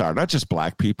 All of us are, not just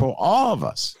black people, all of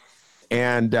us.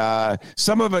 And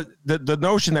some of it, the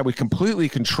notion that we completely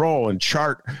control and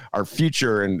chart our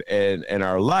future and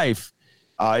our life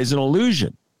is an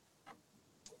illusion.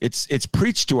 It's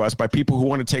preached to us by people who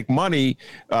want to take money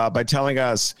by telling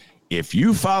us, if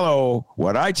you follow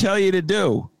what I tell you to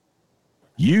do,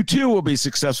 you too will be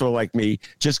successful like me.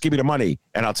 Just give me the money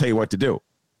and I'll tell you what to do.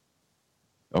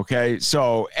 Okay,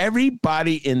 so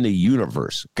everybody in the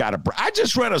universe I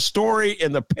just read a story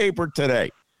in the paper today,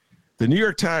 the New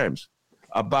York Times,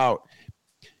 about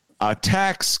a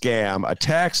tax scam, a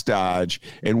tax dodge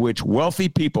in which wealthy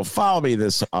people, follow me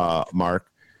this,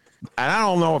 Mark, and I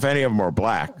don't know if any of them are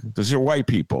black. These are white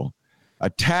people. A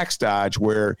tax dodge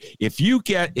where if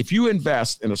you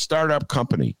invest in a startup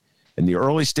company in the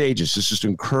early stages, this is to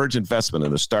encourage investment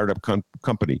in a startup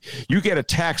company, you get a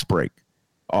tax break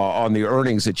on the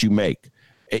earnings that you make.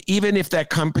 Even if that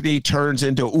company turns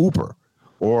into Uber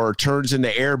or turns into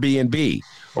Airbnb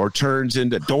or turns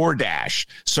into DoorDash,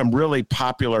 some really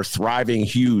popular, thriving,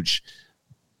 huge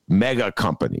mega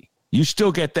company, you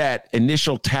still get that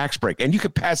initial tax break, and you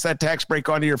could pass that tax break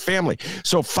on to your family.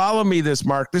 So follow me this,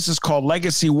 Mark. This is called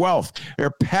legacy wealth. They're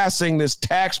passing this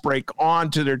tax break on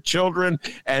to their children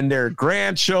and their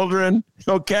grandchildren,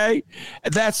 okay?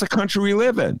 That's the country we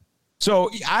live in. So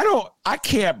I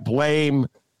can't blame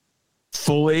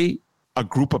fully a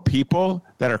group of people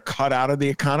that are cut out of the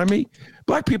economy.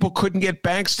 Black people couldn't get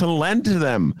banks to lend to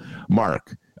them,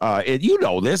 Mark. You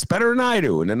know this better than I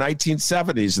do, in the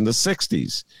 1970s and the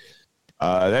 60s.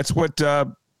 That's what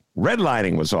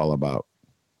redlining was all about.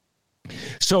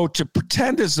 So to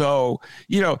pretend as though,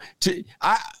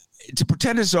 to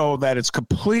pretend as though that it's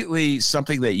completely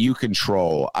something that you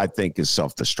control, I think is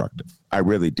self-destructive. I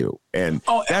really do. And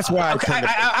that's why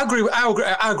I agree.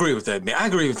 I agree with that, man. I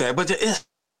agree with that. But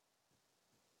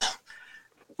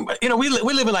we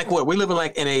live in like what? We live in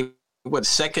like in a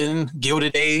second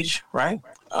Gilded Age, right?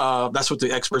 That's what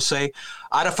the experts say.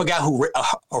 I forgot who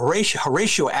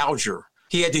Horatio Alger.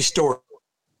 He had these stories,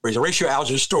 Horatio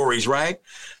Alger stories, right?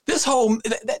 This whole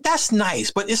that's nice,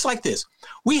 but it's like this.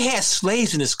 We had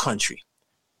slaves in this country,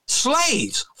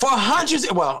 slaves for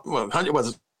hundreds. Well,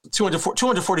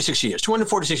 246 years.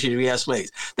 246 years we had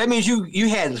slaves. That means you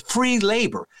had free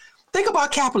labor. Think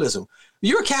about capitalism.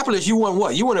 You're a capitalist. You want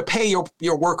what? You want to pay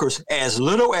your workers as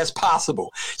little as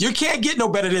possible. You can't get no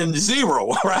better than zero,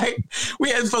 right?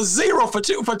 We had for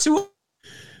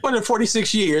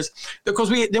 246 years because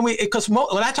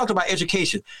when I talked about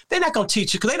education, they're not going to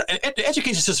teach you because the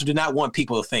education system did not want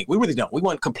people to think. We really don't. We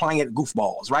want compliant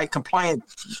goofballs, right? Compliant.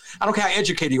 I don't care how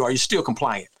educated you are. You're still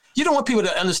compliant. You don't want people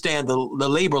to understand the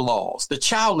labor laws, the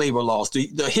child labor laws,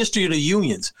 the history of the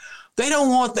unions. They don't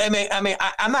want.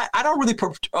 I don't really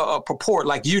purport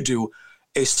like you do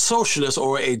a socialist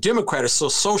or a democrat, so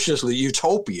socialist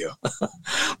utopia.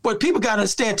 But people got to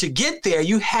understand, to get there,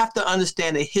 you have to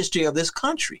understand the history of this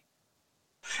country.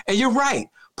 And you're right.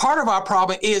 Part of our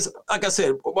problem is, like I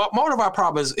said, part of our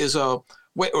problem is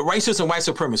racism and white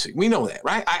supremacy. We know that,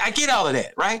 right? I get all of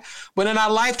that, right? But in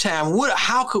our lifetime,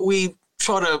 how could we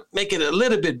try to make it a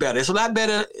little bit better? It's a lot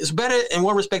better. It's better in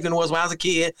one respect than it was when I was a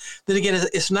kid. Then again,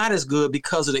 it's not as good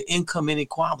because of the income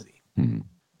inequality. Mm-hmm.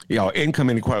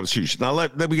 Income inequality is huge. Now,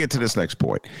 let me get to this next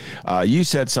point. You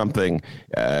said something,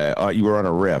 you were on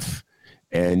a riff,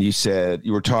 and you said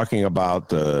you were talking about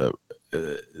that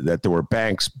there were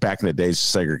banks back in the days of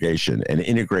segregation, and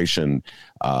integration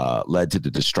led to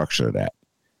the destruction of that,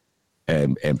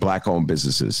 and black-owned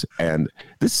businesses. And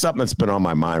this is something that's been on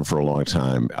my mind for a long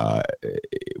time.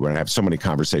 When I have so many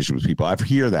conversations with people, I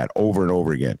hear that over and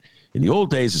over again. In the old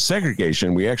days of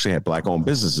segregation, we actually had black-owned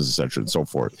businesses, et cetera, and so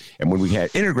forth. And when we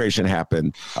had integration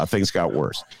happen, things got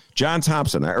worse. John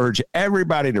Thompson, I urge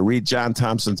everybody to read John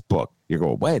Thompson's book. You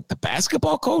go, wait, the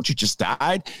basketball coach who just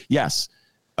died? Yes.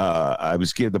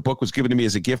 The book was given to me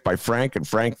as a gift by Frank, and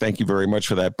Frank, thank you very much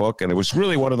for that book. And it was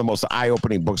really one of the most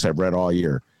eye-opening books I've read all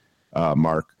year,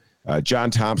 Mark.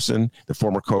 John Thompson, the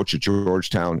former coach at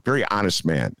Georgetown, very honest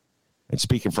man, and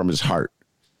speaking from his heart.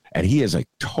 And he is a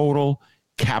total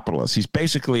capitalist. He's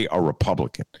basically a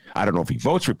Republican. I don't know if he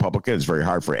votes Republican. It's very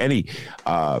hard for any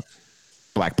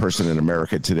black person in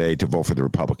America today to vote for the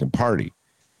Republican Party.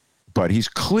 But he's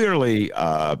clearly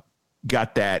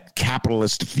got that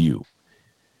capitalist view.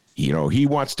 You know, he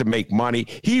wants to make money.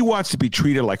 He wants to be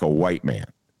treated like a white man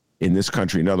in this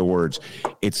country. In other words,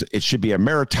 it should be a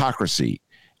meritocracy,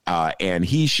 and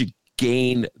he should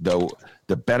gain the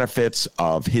benefits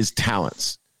of his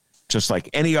talents, just like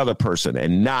any other person,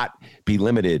 and not be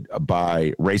limited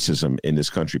by racism in this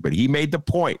country. But he made the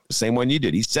point, the same one you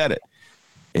did. He said it.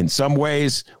 In some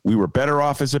ways, we were better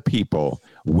off as a people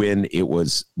when there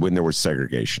was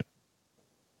segregation.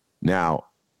 Now,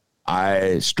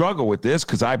 I struggle with this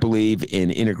because I believe in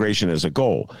integration as a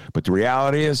goal. But the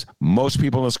reality is most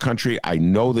people in this country, I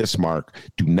know this, Mark,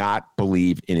 do not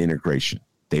believe in integration.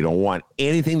 They don't want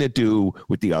anything to do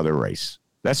with the other race.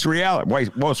 That's the reality.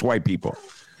 Most white people.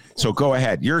 So go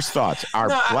ahead. Your thoughts. Are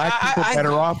black people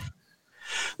better off?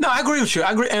 No, I agree with you.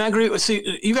 I agree.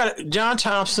 See, you got John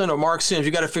Thompson or Mark Sims.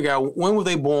 You got to figure out when were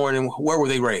they born and where were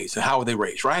they raised and how were they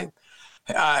raised, right?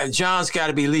 John's got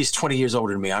to be at least 20 years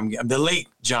older than me. I'm the late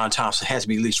John Thompson has to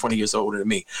be at least 20 years older than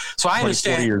me. So I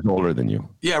understand. 20 years older than you.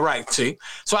 Yeah, right. See,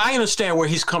 so I understand where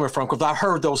he's coming from because I've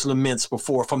heard those laments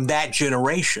before from that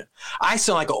generation. I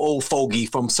sound like an old fogey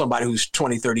from somebody who's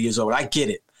 20, 30 years old. I get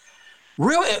it.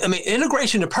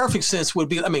 Integration in the perfect sense would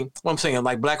be, what I'm saying,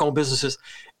 like black-owned businesses.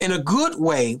 In a good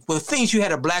way, with the things you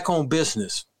had a black-owned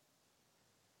business,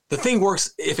 the thing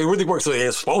works, if it really works the way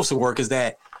it's supposed to work, is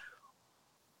that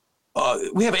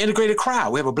we have an integrated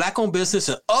crowd. We have a black-owned business,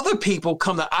 and other people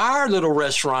come to our little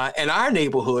restaurant in our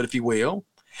neighborhood, if you will,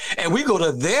 and we go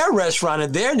to their restaurant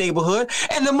in their neighborhood,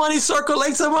 and the money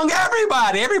circulates among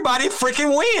everybody. Everybody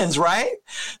freaking wins, right?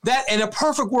 That in a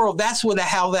perfect world, that's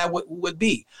how that would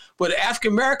be. But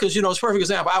African Americans, it's a perfect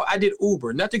example. I did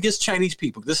Uber, nothing against Chinese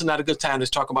people. This is not a good time to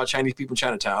talk about Chinese people in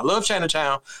Chinatown. I love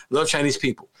Chinatown, love Chinese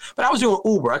people. But I was doing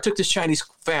Uber. I took this Chinese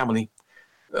family,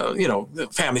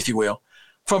 family, if you will,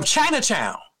 from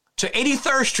Chinatown to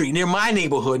 83rd Street, near my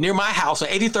neighborhood, near my house, on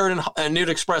 83rd and near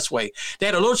the Expressway. They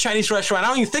had a little Chinese restaurant. I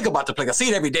don't even think about the place. I see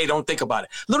it every day. Don't think about it.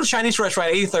 Little Chinese restaurant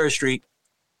at 83rd Street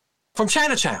from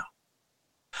Chinatown,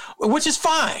 which is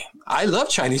fine. I love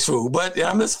Chinese food, but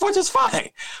which is fine.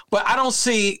 But I don't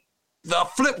see the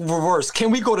flip reverse.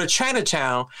 Can we go to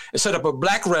Chinatown and set up a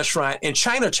black restaurant in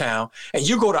Chinatown, and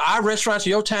you go to our restaurant to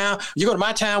your town, you go to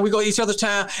my town, we go to each other's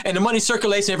town, and the money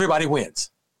circulates and everybody wins?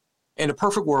 In a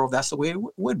perfect world, that's the way it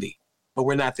would be. But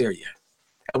we're not there yet.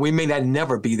 And we may not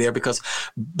never be there because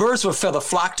birds of a feather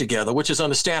flock together, which is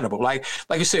understandable. Like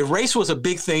you said, race was a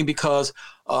big thing because,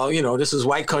 this is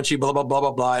white country, blah, blah, blah,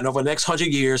 blah, blah. And over the next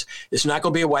 100 years, it's not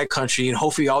going to be a white country. And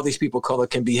hopefully all these people of color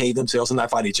can behave themselves and not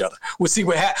fight each other. We'll see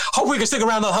hopefully we can stick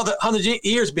around the 100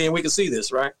 years being we can see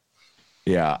this, right?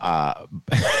 Yeah,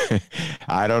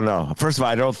 I don't know. First of all,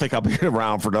 I don't think I'll be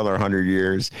around for another 100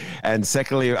 years. And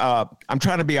secondly, I'm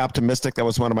trying to be optimistic. That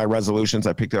was one of my resolutions.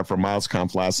 I picked it up from Miles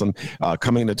Conflassen.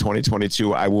 Coming to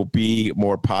 2022, I will be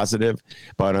more positive.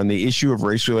 But on the issue of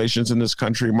race relations in this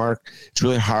country, Mark, it's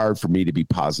really hard for me to be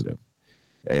positive.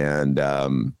 And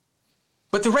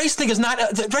but the race thing is not.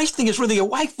 The race thing is really a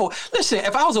white folk. Listen,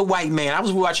 if I was a white man, I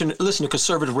was listening to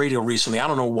conservative radio recently. I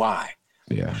don't know why.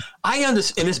 Yeah, I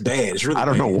understand. And it's bad. It's really I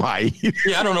don't bad. know why.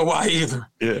 Yeah, I don't know why either.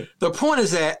 Yeah. The point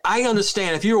is that I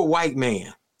understand if you're a white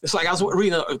man, it's like I was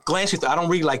reading, glancing through. I don't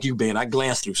read like you, Ben. I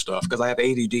glance through stuff because I have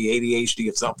ADD,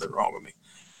 ADHD, or something wrong with me.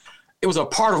 It was a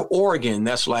part of Oregon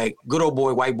that's like good old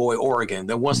boy, white boy Oregon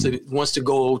that wants to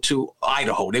go to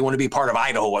Idaho. They want to be part of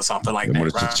Idaho or something like that. They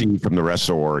want to secede from the rest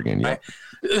of Oregon. Yeah. Right?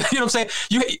 You know what I'm saying?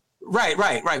 Right.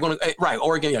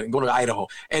 Oregon, going to Idaho.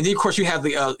 And then, of course, you have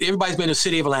everybody's been to the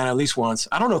city of Atlanta at least once.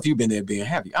 I don't know if you've been there, Ben.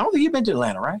 Have you? I don't think you've been to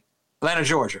Atlanta, right? Atlanta,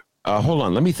 Georgia. Hold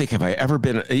on. Let me think. Have I ever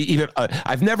been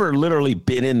I've never literally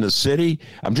been in the city.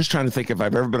 I'm just trying to think if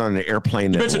I've ever been on an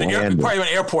airplane. You've been to probably an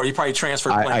airport. You probably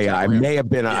transferred. I may have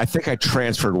been. Yeah. I think I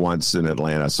transferred once in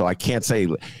Atlanta, so I can't say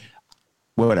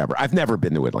whatever. I've never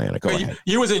been to Atlanta. Go ahead.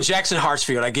 You was in Jackson,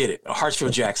 Hartsfield. I get it.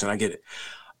 Hartsfield, Jackson. I get it.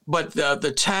 But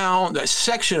the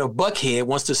section of Buckhead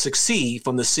wants to secede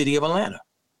from the city of Atlanta.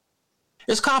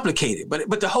 It's complicated,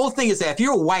 but the whole thing is that if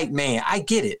you're a white man, I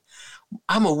get it.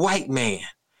 I'm a white man,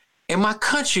 and my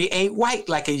country ain't white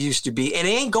like it used to be, and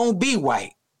it ain't gonna be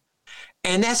white.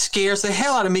 And that scares the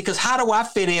hell out of me because how do I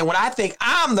fit in when I think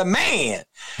I'm the man,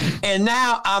 and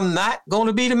now I'm not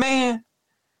gonna be the man?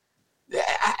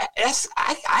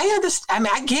 I understand. I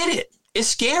mean, I get it. It's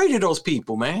scary to those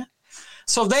people, man.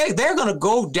 So they're going to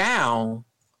go down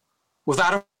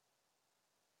without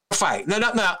a fight. Now,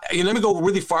 let me go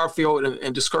really far afield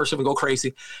and discursive and go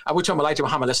crazy. I would tell Elijah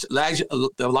Muhammad. That's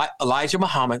Elijah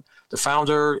Muhammad, the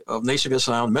founder of Nation of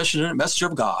Islam, messenger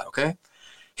of God. Okay,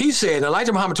 he said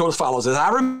Elijah Muhammad told as follows: as I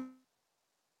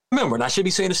remember, and I should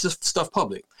be saying this stuff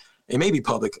public. It may be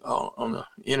public on the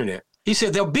internet. He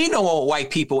said there'll be no more white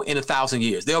people in 1,000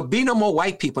 years. There'll be no more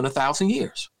white people in 1,000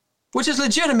 years. Which is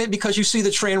legitimate because you see the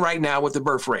trend right now with the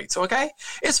birth rates, okay?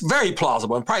 It's very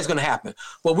plausible and probably going to happen,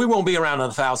 but we won't be around in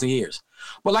 1,000 years.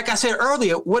 But like I said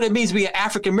earlier, what it means to be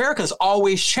African Americans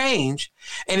always change,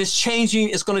 and it's changing.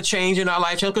 It's going to change in our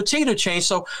lifetime, and continue to change.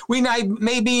 So we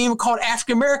may be even called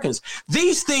African Americans.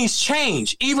 These things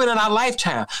change even in our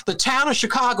lifetime. The town of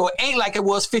Chicago ain't like it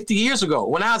was 50 years ago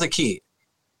when I was a kid.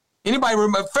 Anybody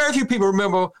remember? Very few people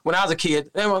remember when I was a kid.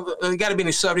 It got to be in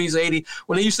the 70s, 80s,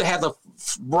 when they used to have the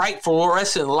bright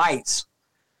fluorescent lights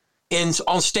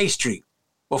on State Street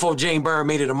before Jane Byrne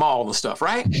made it a mall and stuff,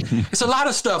 right? It's a lot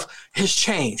of stuff has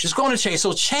changed. It's going to change.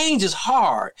 So change is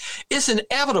hard. It's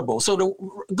inevitable. So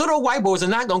the good old white boys are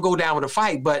not going to go down with a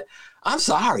fight, but I'm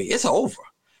sorry, it's over.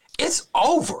 It's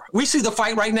over. We see the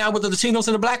fight right now with the Latinos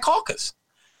and the Black Caucus.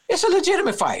 It's a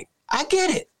legitimate fight. I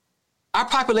get it. Our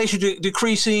population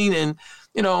decreasing, and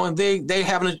and they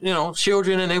having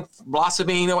children and they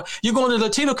blossoming. You go into the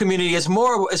Latino community, it's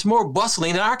more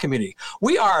bustling than our community.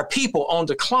 We are a people on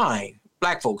decline,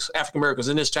 Black folks, African Americans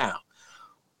in this town,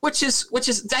 which is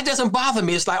that doesn't bother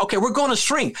me. It's like, okay, we're going to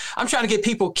shrink. I'm trying to get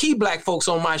key Black folks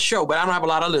on my show, but I don't have a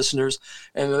lot of listeners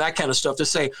and that kind of stuff to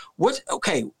say.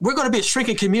 Okay, we're going to be a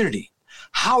shrinking community.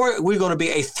 How are we going to be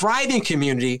a thriving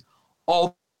community?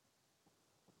 Although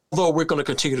we're going to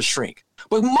continue to shrink.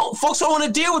 But folks don't want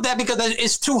to deal with that because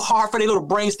it's too hard for their little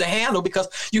brains to handle, because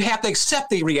you have to accept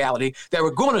the reality that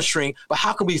we're going to shrink, but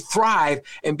how can we thrive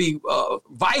and be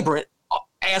vibrant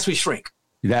as we shrink?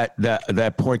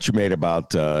 That point you made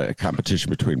about competition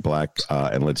between Black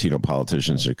and Latino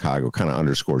politicians in Chicago kind of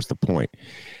underscores the point.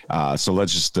 So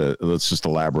let's just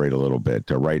elaborate a little bit.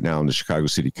 Right now in the Chicago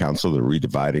City Council, they're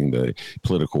redividing the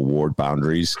political ward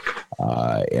boundaries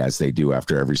as they do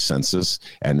after every census,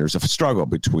 and there's a struggle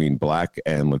between Black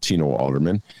and Latino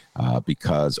aldermen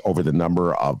because over the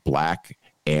number of Black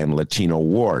and Latino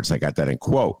wards. I got that in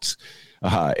quotes.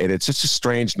 And it's just a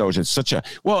strange notion. It's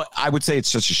I would say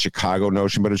it's such a Chicago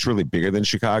notion, but it's really bigger than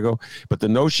Chicago. But the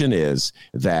notion is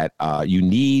that you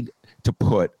need to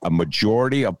put a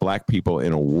majority of Black people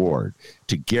in a ward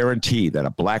to guarantee that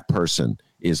a Black person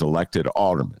is elected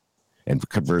alderman. And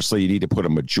conversely, you need to put a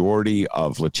majority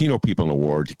of Latino people in a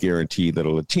ward to guarantee that a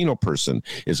Latino person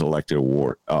is elected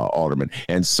alderman.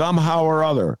 And somehow or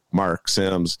other, Mark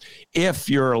Sims, if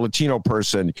you're a Latino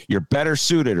person, you're better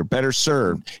suited or better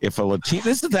served if a Latino.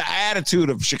 This is the attitude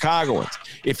of Chicagoans.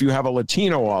 If you have a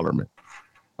Latino alderman,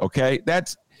 okay,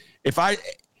 that's if I.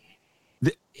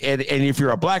 And if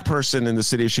you're a Black person in the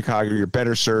city of Chicago, you're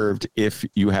better served if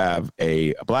you have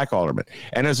a Black alderman.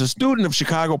 And as a student of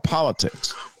Chicago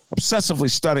politics, obsessively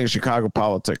studying Chicago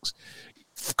politics,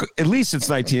 at least since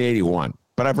 1981,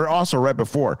 but I've also read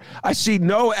before, I see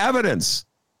no evidence,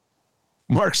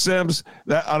 Mark Sims,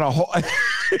 that on a whole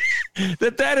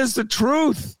that is the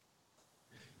truth.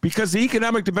 Because the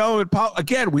economic development,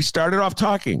 again, we started off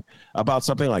talking about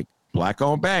something like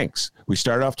Black-owned banks. We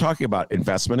started off talking about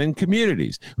investment in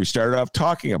communities. We started off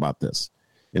talking about this.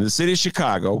 In the city of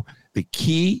Chicago, the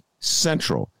key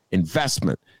central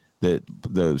investment,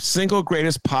 the single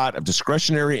greatest pot of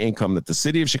discretionary income that the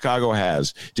city of Chicago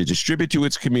has to distribute to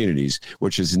its communities,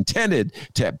 which is intended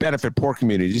to benefit poor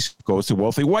communities, goes to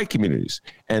wealthy white communities.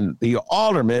 And the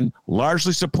aldermen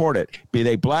largely support it, be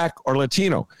they Black or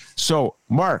Latino. So,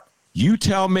 Mark, you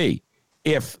tell me,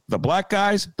 if the Black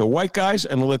guys, the white guys,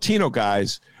 and the Latino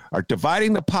guys are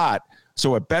dividing the pot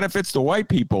so it benefits the white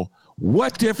people,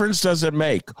 what difference does it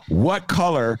make what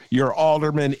color your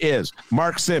alderman is?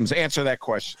 Mark Sims, answer that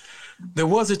question. There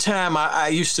was a time I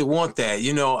used to want that.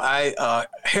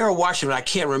 Harold Washington, I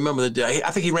can't remember the day. I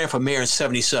think he ran for mayor in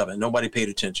 77. Nobody paid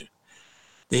attention.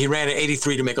 Then he ran in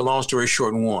 83 to make a long story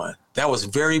short and won. That was a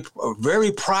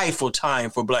very prideful time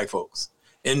for Black folks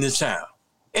in this town.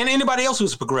 And anybody else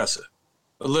who's progressive,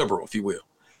 a liberal, if you will.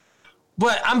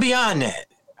 But I'm beyond that.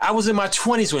 I was in my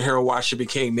 20s when Harold Washington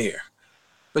became mayor.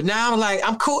 But now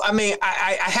I'm cool. I mean,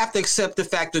 I have to accept the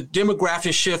fact that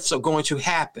demographic shifts are going to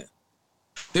happen.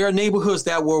 There are neighborhoods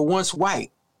that were once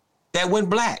white, that went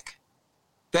Black,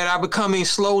 that are becoming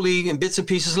slowly in bits and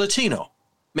pieces Latino,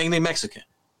 mainly Mexican.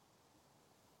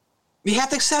 You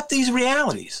have to accept these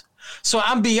realities. So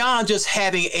I'm beyond just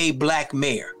having a Black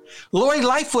mayor. Lori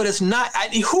Lightfoot is not.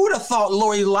 Who would have thought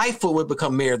Lori Lightfoot would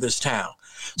become mayor of this town?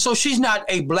 So she's not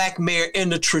a black mayor in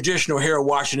the traditional Harold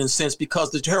Washington sense,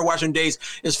 because the Harold Washington days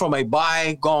is from a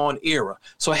bygone era.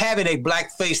 So having a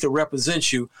black face that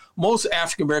represents you, most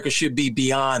African Americans should be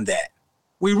beyond that.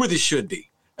 We really should be.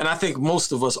 And I think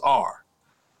most of us are.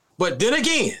 But then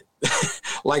again,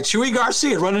 like Chuy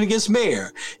Garcia running against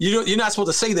mayor, you're not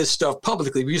supposed to say this stuff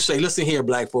publicly. You say, listen here,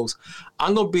 black folks,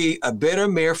 I'm going to be a better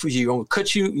mayor for you. I'm going to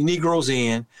cut you Negroes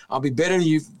in. I'll be better than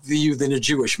you than a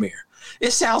Jewish mayor.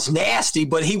 It sounds nasty,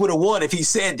 but he would have won if he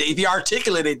said that, if he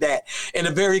articulated that in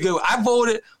a very good way. I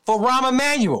voted for Rahm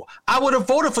Emanuel. I would have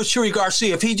voted for Chuy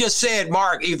Garcia if he just said,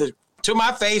 Mark, either to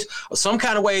my face or some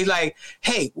kind of way like,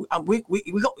 hey,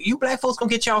 you black folks gonna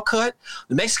get y'all cut.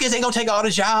 The Mexicans ain't gonna take all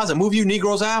the jobs and move you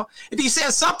Negroes out. If he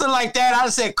said something like that, I'd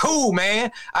have said, cool,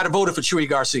 man. I'd have voted for Chuy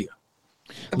Garcia.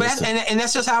 But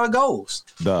that's just how it goes.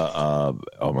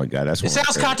 Oh my God, it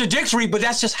sounds contradictory, but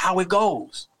that's just how it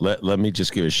goes. Let me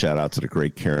just give a shout out to the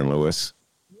great Karen Lewis,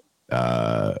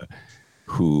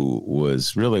 who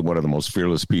was really one of the most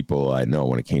fearless people I know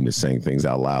when it came to saying things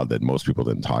out loud that most people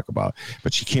didn't talk about.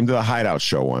 But she came to the Hideout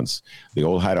show once, the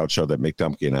old Hideout show that Mick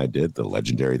Dumke and I did, the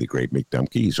legendary, the great Mick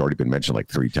Dumke. He's already been mentioned like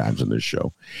 3 times on this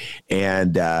show,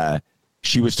 and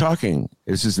she was talking.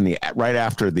 This is right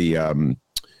after the.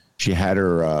 She had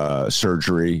her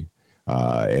surgery,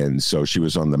 and so she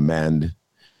was on the mend,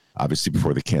 obviously,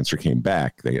 before the cancer came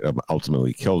back. They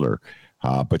ultimately killed her.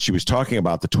 But she was talking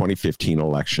about the 2015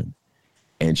 election,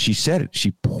 and she said it. She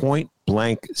point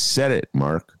blank said it,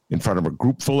 Mark, in front of a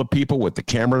group full of people with the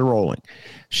camera rolling.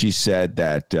 She said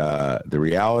that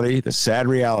the sad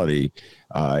reality,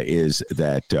 is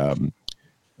that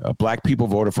black people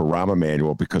voted for Rahm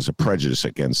Emanuel because of prejudice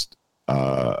against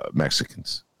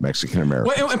Mexican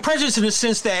Americans. Well, and prejudice in the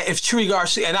sense that if Chuy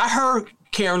Garcia, and I heard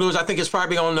Karen Lewis, I think it's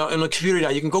probably on the computer now.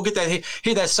 You can go get that,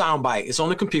 hear that soundbite. It's on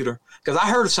the computer because I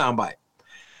heard a soundbite.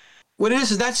 What it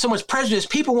is not so much prejudice.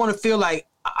 People want to feel like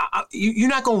you're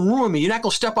not going to ruin me. You're not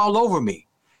going to step all over me.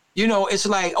 You know, it's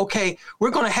like, okay, we're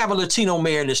going to have a Latino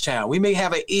mayor in this town. We may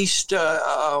have an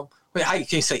how you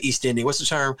can't say East Indian? What's the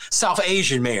term? South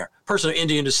Asian mayor, person of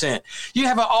Indian descent. You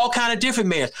have all kind of different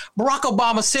mayors. Barack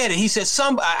Obama said it. He said,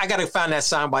 I got to find that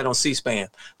soundbite on C-SPAN,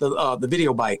 the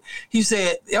video bite. He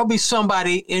said, there'll be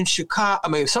somebody in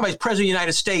Chicago, somebody's president of the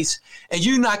United States, and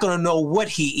you're not going to know what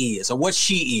he is or what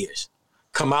she is.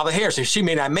 Kamala Harris, she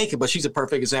may not make it, but she's a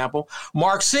perfect example.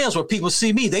 Mark Sims, when people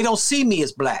see me, they don't see me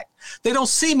as black. They don't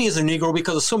see me as a Negro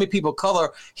because of so many people of color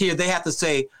here. They have to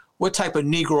say, what type of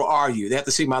Negro are you? They have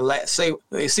to see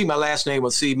they see my last name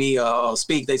or see me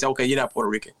speak. They say, okay, you're not Puerto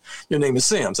Rican. Your name is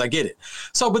Sims. I get it.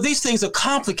 So, but these things are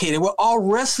complicated. We're all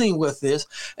wrestling with this,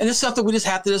 and it's something we just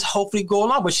have to just hopefully go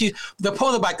along. But the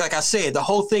point like I said, the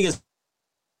whole thing is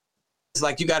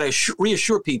like you got to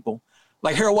reassure people,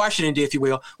 like Harold Washington did, if you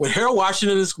will. When Harold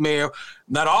Washington is mayor,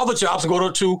 not all the jobs go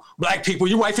to black people.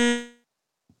 Your wife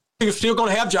you're still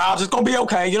going to have jobs. It's going to be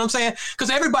okay. You know what I'm saying? Because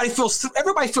everybody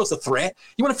feels a threat.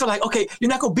 You want to feel like, okay, you're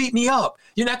not going to beat me up.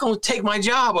 You're not going to take my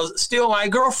job or steal my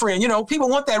girlfriend. You know, people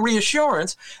want that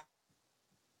reassurance.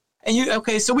 And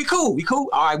okay, so we cool.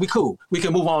 All right, we cool. We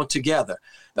can move on together.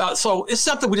 So it's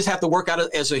something we just have to work out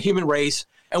as a human race.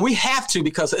 And we have to,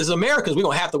 because as Americans, we're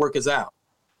going to have to work this out.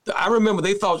 I remember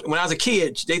they thought, when I was a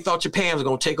kid, they thought Japan was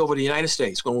going to take over the United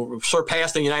States, going to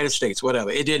surpass the United States,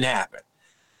 whatever. It didn't happen.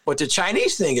 But the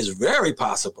Chinese thing is very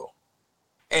possible.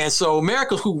 And so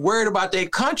Americans who worried about their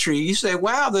country, you say,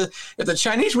 wow, if the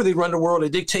Chinese really run the world,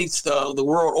 it dictates the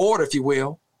world order, if you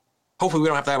will. Hopefully we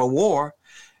don't have to have a war.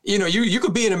 You know, you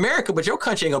could be in America, but your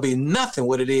country ain't going to be nothing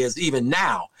what it is even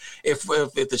now if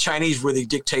the Chinese really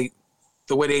dictate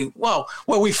the way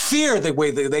we fear the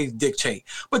way that they dictate.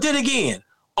 But then again,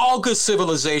 all good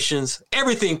civilizations,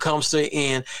 everything comes to an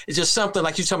end. It's just something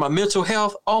like you're talking about mental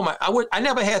health. I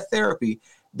never had therapy,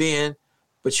 Ben,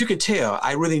 but you can tell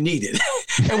I really need it.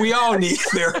 And we all need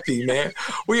therapy, man.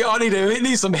 We all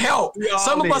need some help.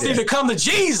 Some of us need to come to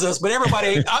Jesus, but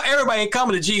everybody ain't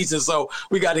coming to Jesus, so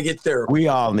we got to get therapy. We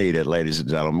all need it, ladies and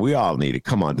gentlemen. We all need it.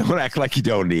 Come on, don't act like you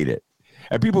don't need it.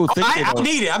 And people think I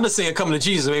need it. I'm just saying coming to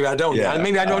Jesus. Maybe I don't need it.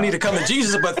 Maybe I don't need to come to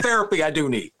Jesus, but therapy I do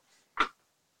need.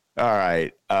 All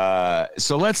right.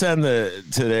 So let's end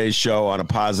today's show on a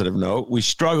positive note. We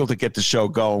struggled to get the show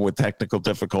going with technical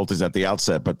difficulties at the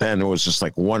outset, but then it was just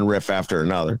like one riff after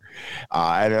another.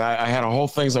 And I had a whole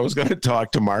things I was going to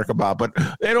talk to Mark about, but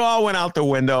it all went out the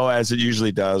window as it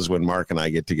usually does when Mark and I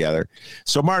get together.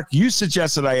 So Mark, you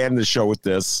suggested I end the show with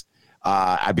this.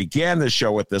 I began the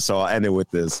show with this, so I'll end it with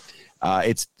this.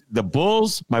 It's the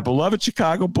Bulls, my beloved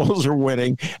Chicago Bulls, are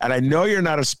winning. And I know you're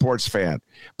not a sports fan,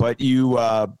 but you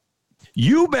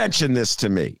You mentioned this to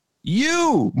me.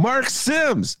 You, Mark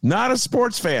Sims, not a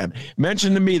sports fan,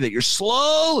 mentioned to me that you're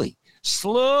slowly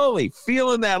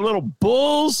feeling that little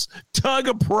Bulls tug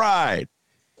of pride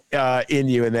in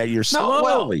you, and that you're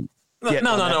slowly. Wait.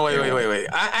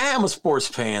 I am a sports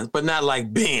fan, but not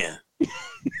like Ben.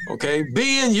 Okay,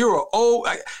 Ben, you're an old.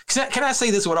 Can I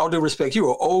say this with all due respect? You're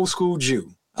an old school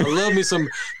Jew. I love me some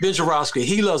Ben Joravsky.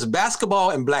 He loves basketball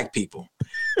and black people.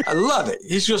 I love it.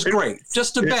 He's just great,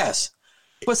 just the best.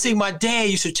 But see, my dad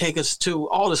used to take us to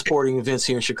all the sporting events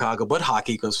here in Chicago, but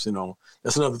hockey, because,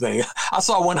 that's another thing. I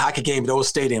saw one hockey game at the old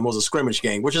stadium. It was a scrimmage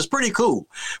game, which is pretty cool.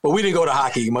 But we didn't go to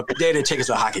hockey. My dad didn't take us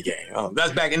to a hockey game.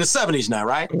 That's back in the 70s now,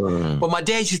 right? But my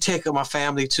dad used to take my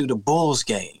family to the Bulls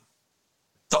game,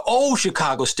 the old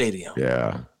Chicago stadium.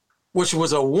 Yeah. Which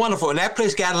was a wonderful, and that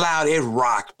place got loud. It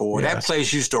rocked, boy. Yes. That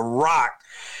place used to rock.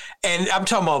 And I'm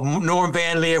talking about Norm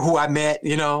Van Leer, who I met,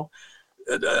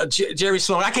 Jerry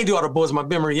Sloan. I can't do all the Bulls in my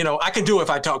memory. I can do it if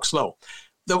I talk slow.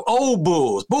 The old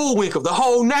Bulls, Bullwinkle, the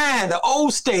whole nine, the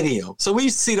old stadium. So we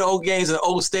used to see the old games in the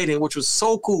old stadium, which was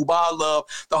so cool. Ball Love,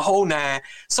 the whole nine.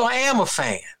 So I am a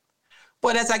fan.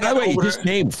 But as I got older, you just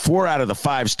named 4 out of the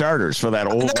 5 starters for that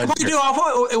old.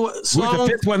 Sloan, who's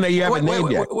the 5th one that you haven't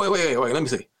named yet? Wait. Let me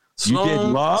see. Sloan, you did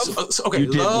Love?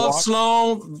 Love,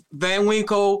 Sloan, Van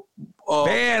Winkle.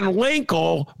 Van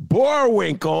Winkle,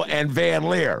 Boerwinkle, and Van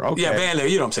Leer. Okay. Yeah, Van Leer,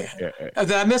 you know what I'm saying. Yeah.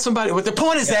 Did I miss somebody? But the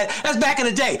point is that's back in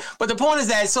the day. But the point is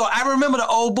that, so I remember the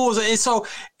old Bulls. And so,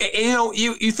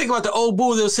 you think about the old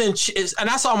Bulls, and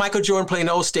I saw Michael Jordan play in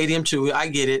the old stadium too. I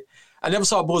get it. I never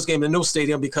saw a Bulls game in the new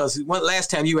stadium because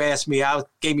last time you asked me, I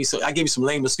gave you some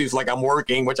lame excuse like I'm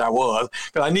working, which I was,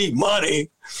 because I need money,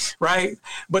 right?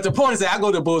 But the point is that I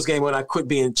go to a Bulls game when I quit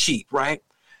being cheap, right?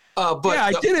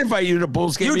 I did invite you to the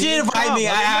Bulls game. You did invite me.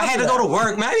 I had to go to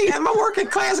work, man. I'm a working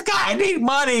class guy. I need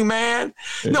money, man.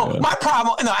 Yeah. No, my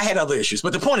problem. No, I had other issues,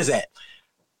 but the point is that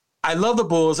I love the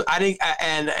Bulls. I think,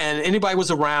 and anybody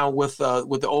was around with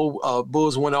the old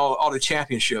Bulls won all the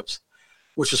championships,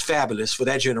 which was fabulous for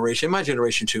that generation, my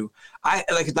generation too. I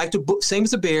like the same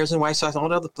as the Bears and White Sox and all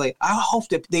the other play. I hope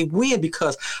that they win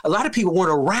because a lot of people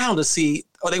weren't around to see,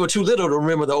 or they were too little to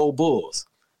remember the old Bulls.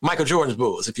 Michael Jordan's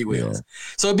Bulls, if you will. Yeah.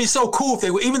 So it'd be so cool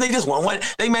if they just won one.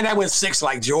 They may not win 6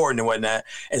 like Jordan and whatnot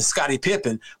and Scottie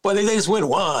Pippen, but they just win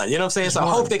 1. You know what I'm saying? So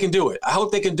I hope they can do it. I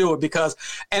hope they can do it because,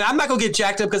 and I'm not gonna get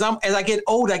jacked up because as I get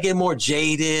older, I get more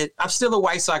jaded. I'm still a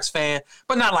White Sox fan,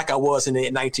 but not like I was in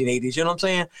the 1980s. You know what I'm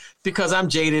saying? Because I'm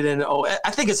jaded and I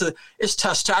think it's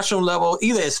testosterone level.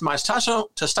 Either it's my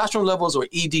testosterone levels or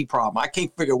ED problem. I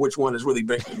can't figure which one is really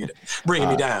bringing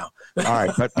me down. All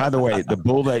right, but by the way, the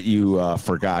Bull that you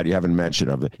forgot, you haven't mentioned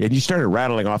of it, and you started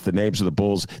rattling off the names of the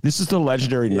Bulls. This is the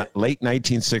legendary late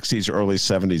 1960s, early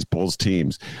 70s Bulls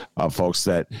teams, folks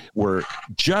that were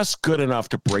just good enough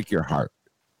to break your heart.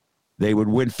 They would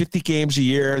win 50 games a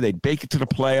year. They'd make it to the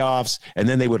playoffs, and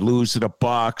then they would lose to the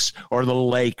Bucks or the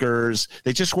Lakers.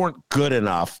 They just weren't good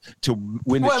enough to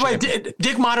win the championship.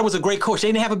 Dick Motter was a great coach. They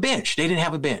didn't have a bench.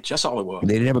 That's all it was.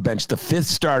 They didn't have a bench. The 5th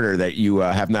starter that you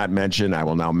have not mentioned, I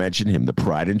will now mention him, the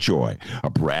pride and joy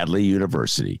of Bradley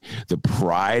University, the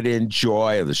pride and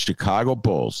joy of the Chicago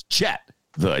Bulls, Chet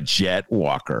the Jet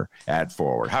Walker at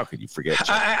forward. How could you forget?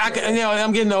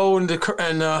 I'm getting old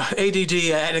and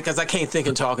ADD because I can't think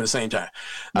and talk at the same time.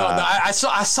 I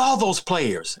saw those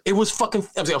players. It was fucking.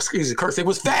 Excuse me, curse. It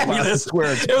was fabulous.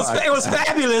 It was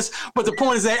fabulous. But the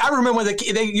point is that I remember when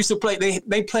they used to play.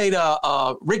 They played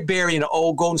Rick Barry and the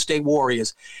old Golden State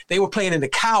Warriors. They were playing in the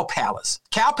Cow Palace.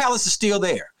 Cow Palace is still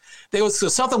there.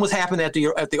 Something was happening at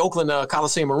the Oakland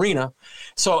Coliseum Arena,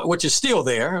 which is still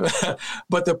there.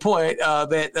 But the point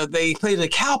that they played in the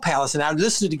Cow Palace, and I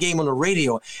listened to the game on the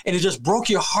radio, and it just broke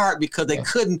your heart because they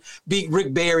couldn't beat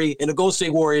Rick Barry and the Golden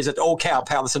State Warriors at the old Cow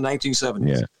Palace in 1970s.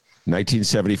 Yeah.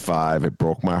 1975, it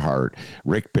broke my heart.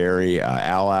 Rick Barry,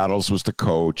 Al Attles was the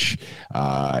coach,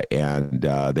 and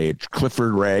they had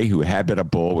Clifford Ray, who had been a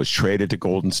Bull, was traded to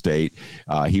Golden State.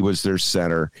 He was their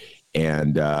center.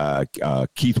 And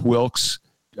Keith Wilkes,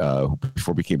 who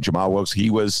before became Jamal Wilkes, he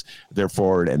was their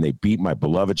forward, and they beat our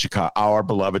beloved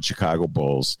Chicago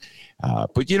Bulls.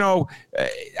 But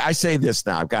I say this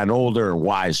now: I've gotten older and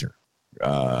wiser,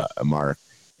 Mark,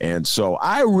 and so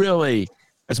I really,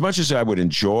 as much as I would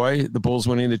enjoy the Bulls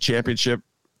winning the championship,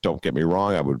 don't get me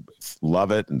wrong, I would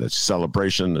love it, and the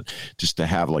celebration, just to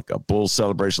have like a Bulls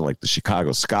celebration like the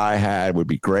Chicago Sky had, would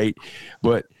be great.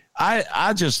 But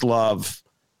I just love.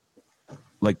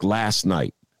 Like last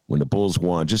night when the Bulls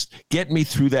won, just get me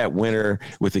through that winter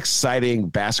with exciting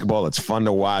basketball that's fun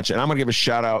to watch. And I'm going to give a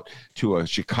shout out to a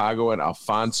Chicagoan,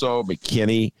 Alfonso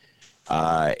McKinney.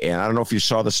 And I don't know if you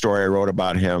saw the story I wrote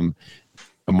about him.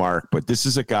 Mark, but this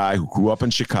is a guy who grew up in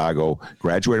Chicago,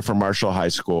 graduated from Marshall High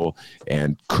School,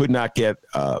 and could not get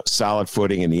solid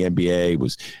footing in the NBA.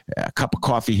 Was a cup of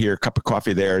coffee here, a cup of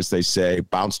coffee there, as they say,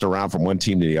 bounced around from one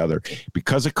team to the other.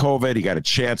 Because of COVID, he got a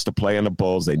chance to play on the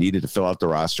Bulls. They needed to fill out the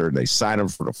roster, and they signed him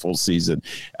for the full season.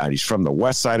 He's from the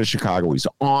west side of Chicago. He's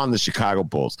on the Chicago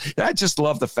Bulls. And I just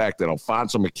love the fact that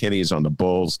Alfonso McKinney is on the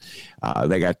Bulls.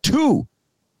 They got two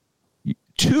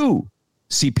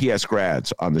CPS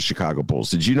grads on the Chicago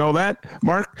Bulls. Did you know that,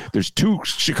 Mark? There's two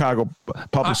Chicago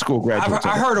public school graduates.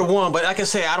 I heard of one, but like I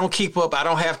say, I don't keep up. I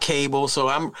don't have cable, so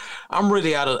I'm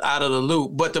really out of the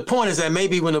loop. But the point is that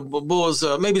maybe when the Bulls,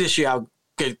 maybe this year I'll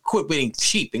quit being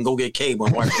cheap and go get cable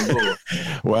and watch the Bulls.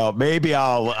 Well, maybe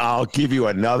I'll give you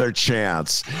another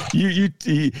chance.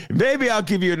 Maybe I'll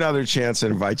give you another chance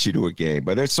and invite you to a game.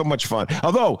 But it's so much fun.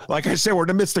 Although, like I said, we're in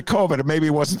the midst of COVID. It maybe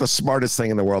wasn't the smartest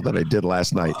thing in the world that I did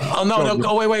last night. Oh no!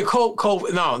 Wait!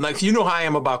 COVID. No, like you know how I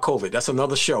am about COVID. That's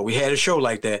another show. We had a show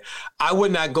like that. I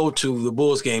would not go to the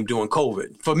Bulls game during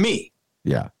COVID. For me.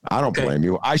 Yeah, I don't blame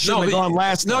you. I shouldn't have gone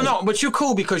last night. No, but you're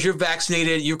cool because you're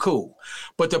vaccinated. You're cool.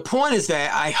 But the point is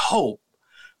that I hope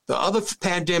the other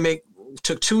pandemic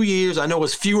took 2 years. I know it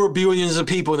was fewer billions of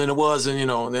people than it was, than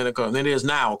it is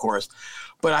now, of course.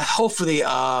 But I hopefully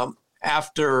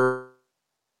after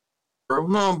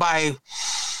by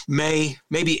May,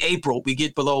 maybe April, we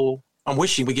get below. I'm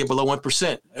wishing we get below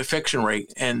 1% infection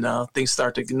rate and things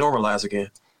start to normalize again.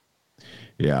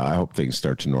 Yeah, I hope things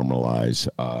start to normalize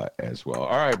as well.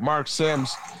 All right, Mark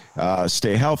Sims,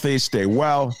 stay healthy, stay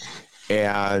well,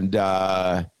 and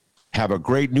have a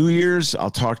great New Year's.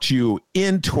 I'll talk to you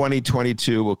in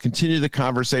 2022. We'll continue the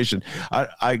conversation.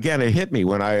 Again, it hit me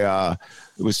when I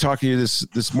was talking to you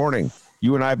this morning.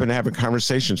 You and I have been having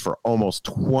conversations for almost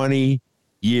 20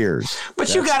 years.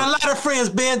 But you got a lot of friends,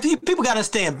 Ben. People got to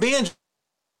understand, Ben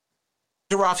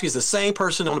Joravsky is the same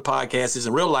person on the podcast as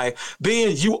in real life.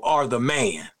 Ben, you are the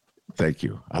man. Thank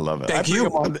you. I love it. Thank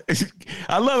you.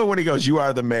 I love it when he goes, "You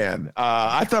are the man."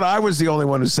 I thought I was the only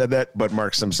one who said that, but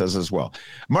Mark Sims says as well.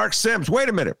 Mark Sims, wait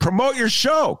a minute. Promote your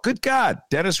show. Good God.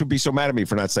 Dennis would be so mad at me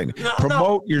for not saying it.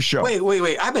 Promote your show.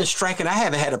 Wait. I've been striking. I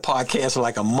haven't had a podcast in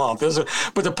like a month.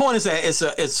 But the point is that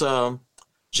it's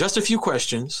just a few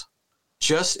questions.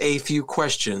 Just a few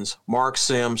questions. Mark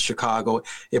Sims, Chicago.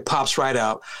 It pops right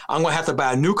out. I'm going to have to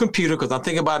buy a new computer because I'm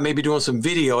thinking about maybe doing some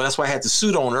video. That's why I had the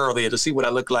suit on earlier to see what I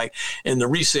look like in the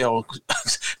resale.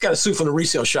 Got a suit from the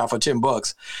resale shop for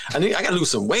 $10. I got to lose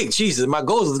some weight. Jesus, my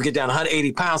goal is to get down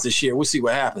 180 pounds this year. We'll see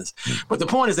what happens. But the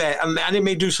point is that I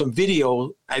may do some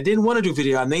video. I didn't want to do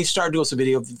video. I may start doing some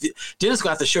video. Dennis going to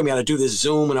have to show me how to do this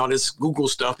Zoom and all this Google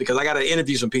stuff because I got to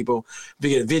interview some people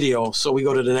via video. So we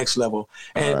go to the next level.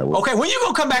 And okay, when you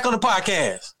gonna come back on the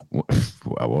podcast?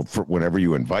 Well, whenever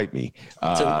you invite me.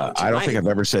 I don't think I've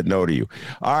ever said no to you.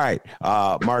 All right,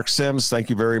 Mark Sims, thank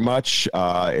you very much.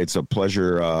 It's a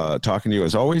pleasure talking to you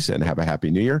as always, and have a happy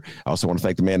New Year. I also want to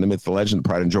thank the man, the myth, the legend, the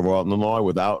pride and joy of Alton, Illinois,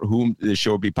 without whom this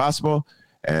show would be possible.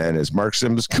 And as Mark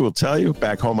Sims will tell you,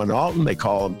 back home in Alton, they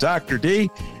call him Dr.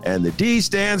 D, and the D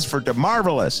stands for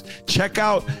DeMarvelous. Check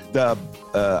out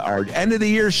our end of the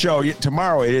year show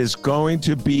tomorrow. It is going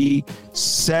to be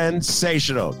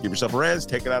sensational. Give yourself a raise,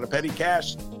 take it out of petty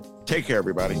cash. Take care,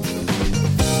 everybody.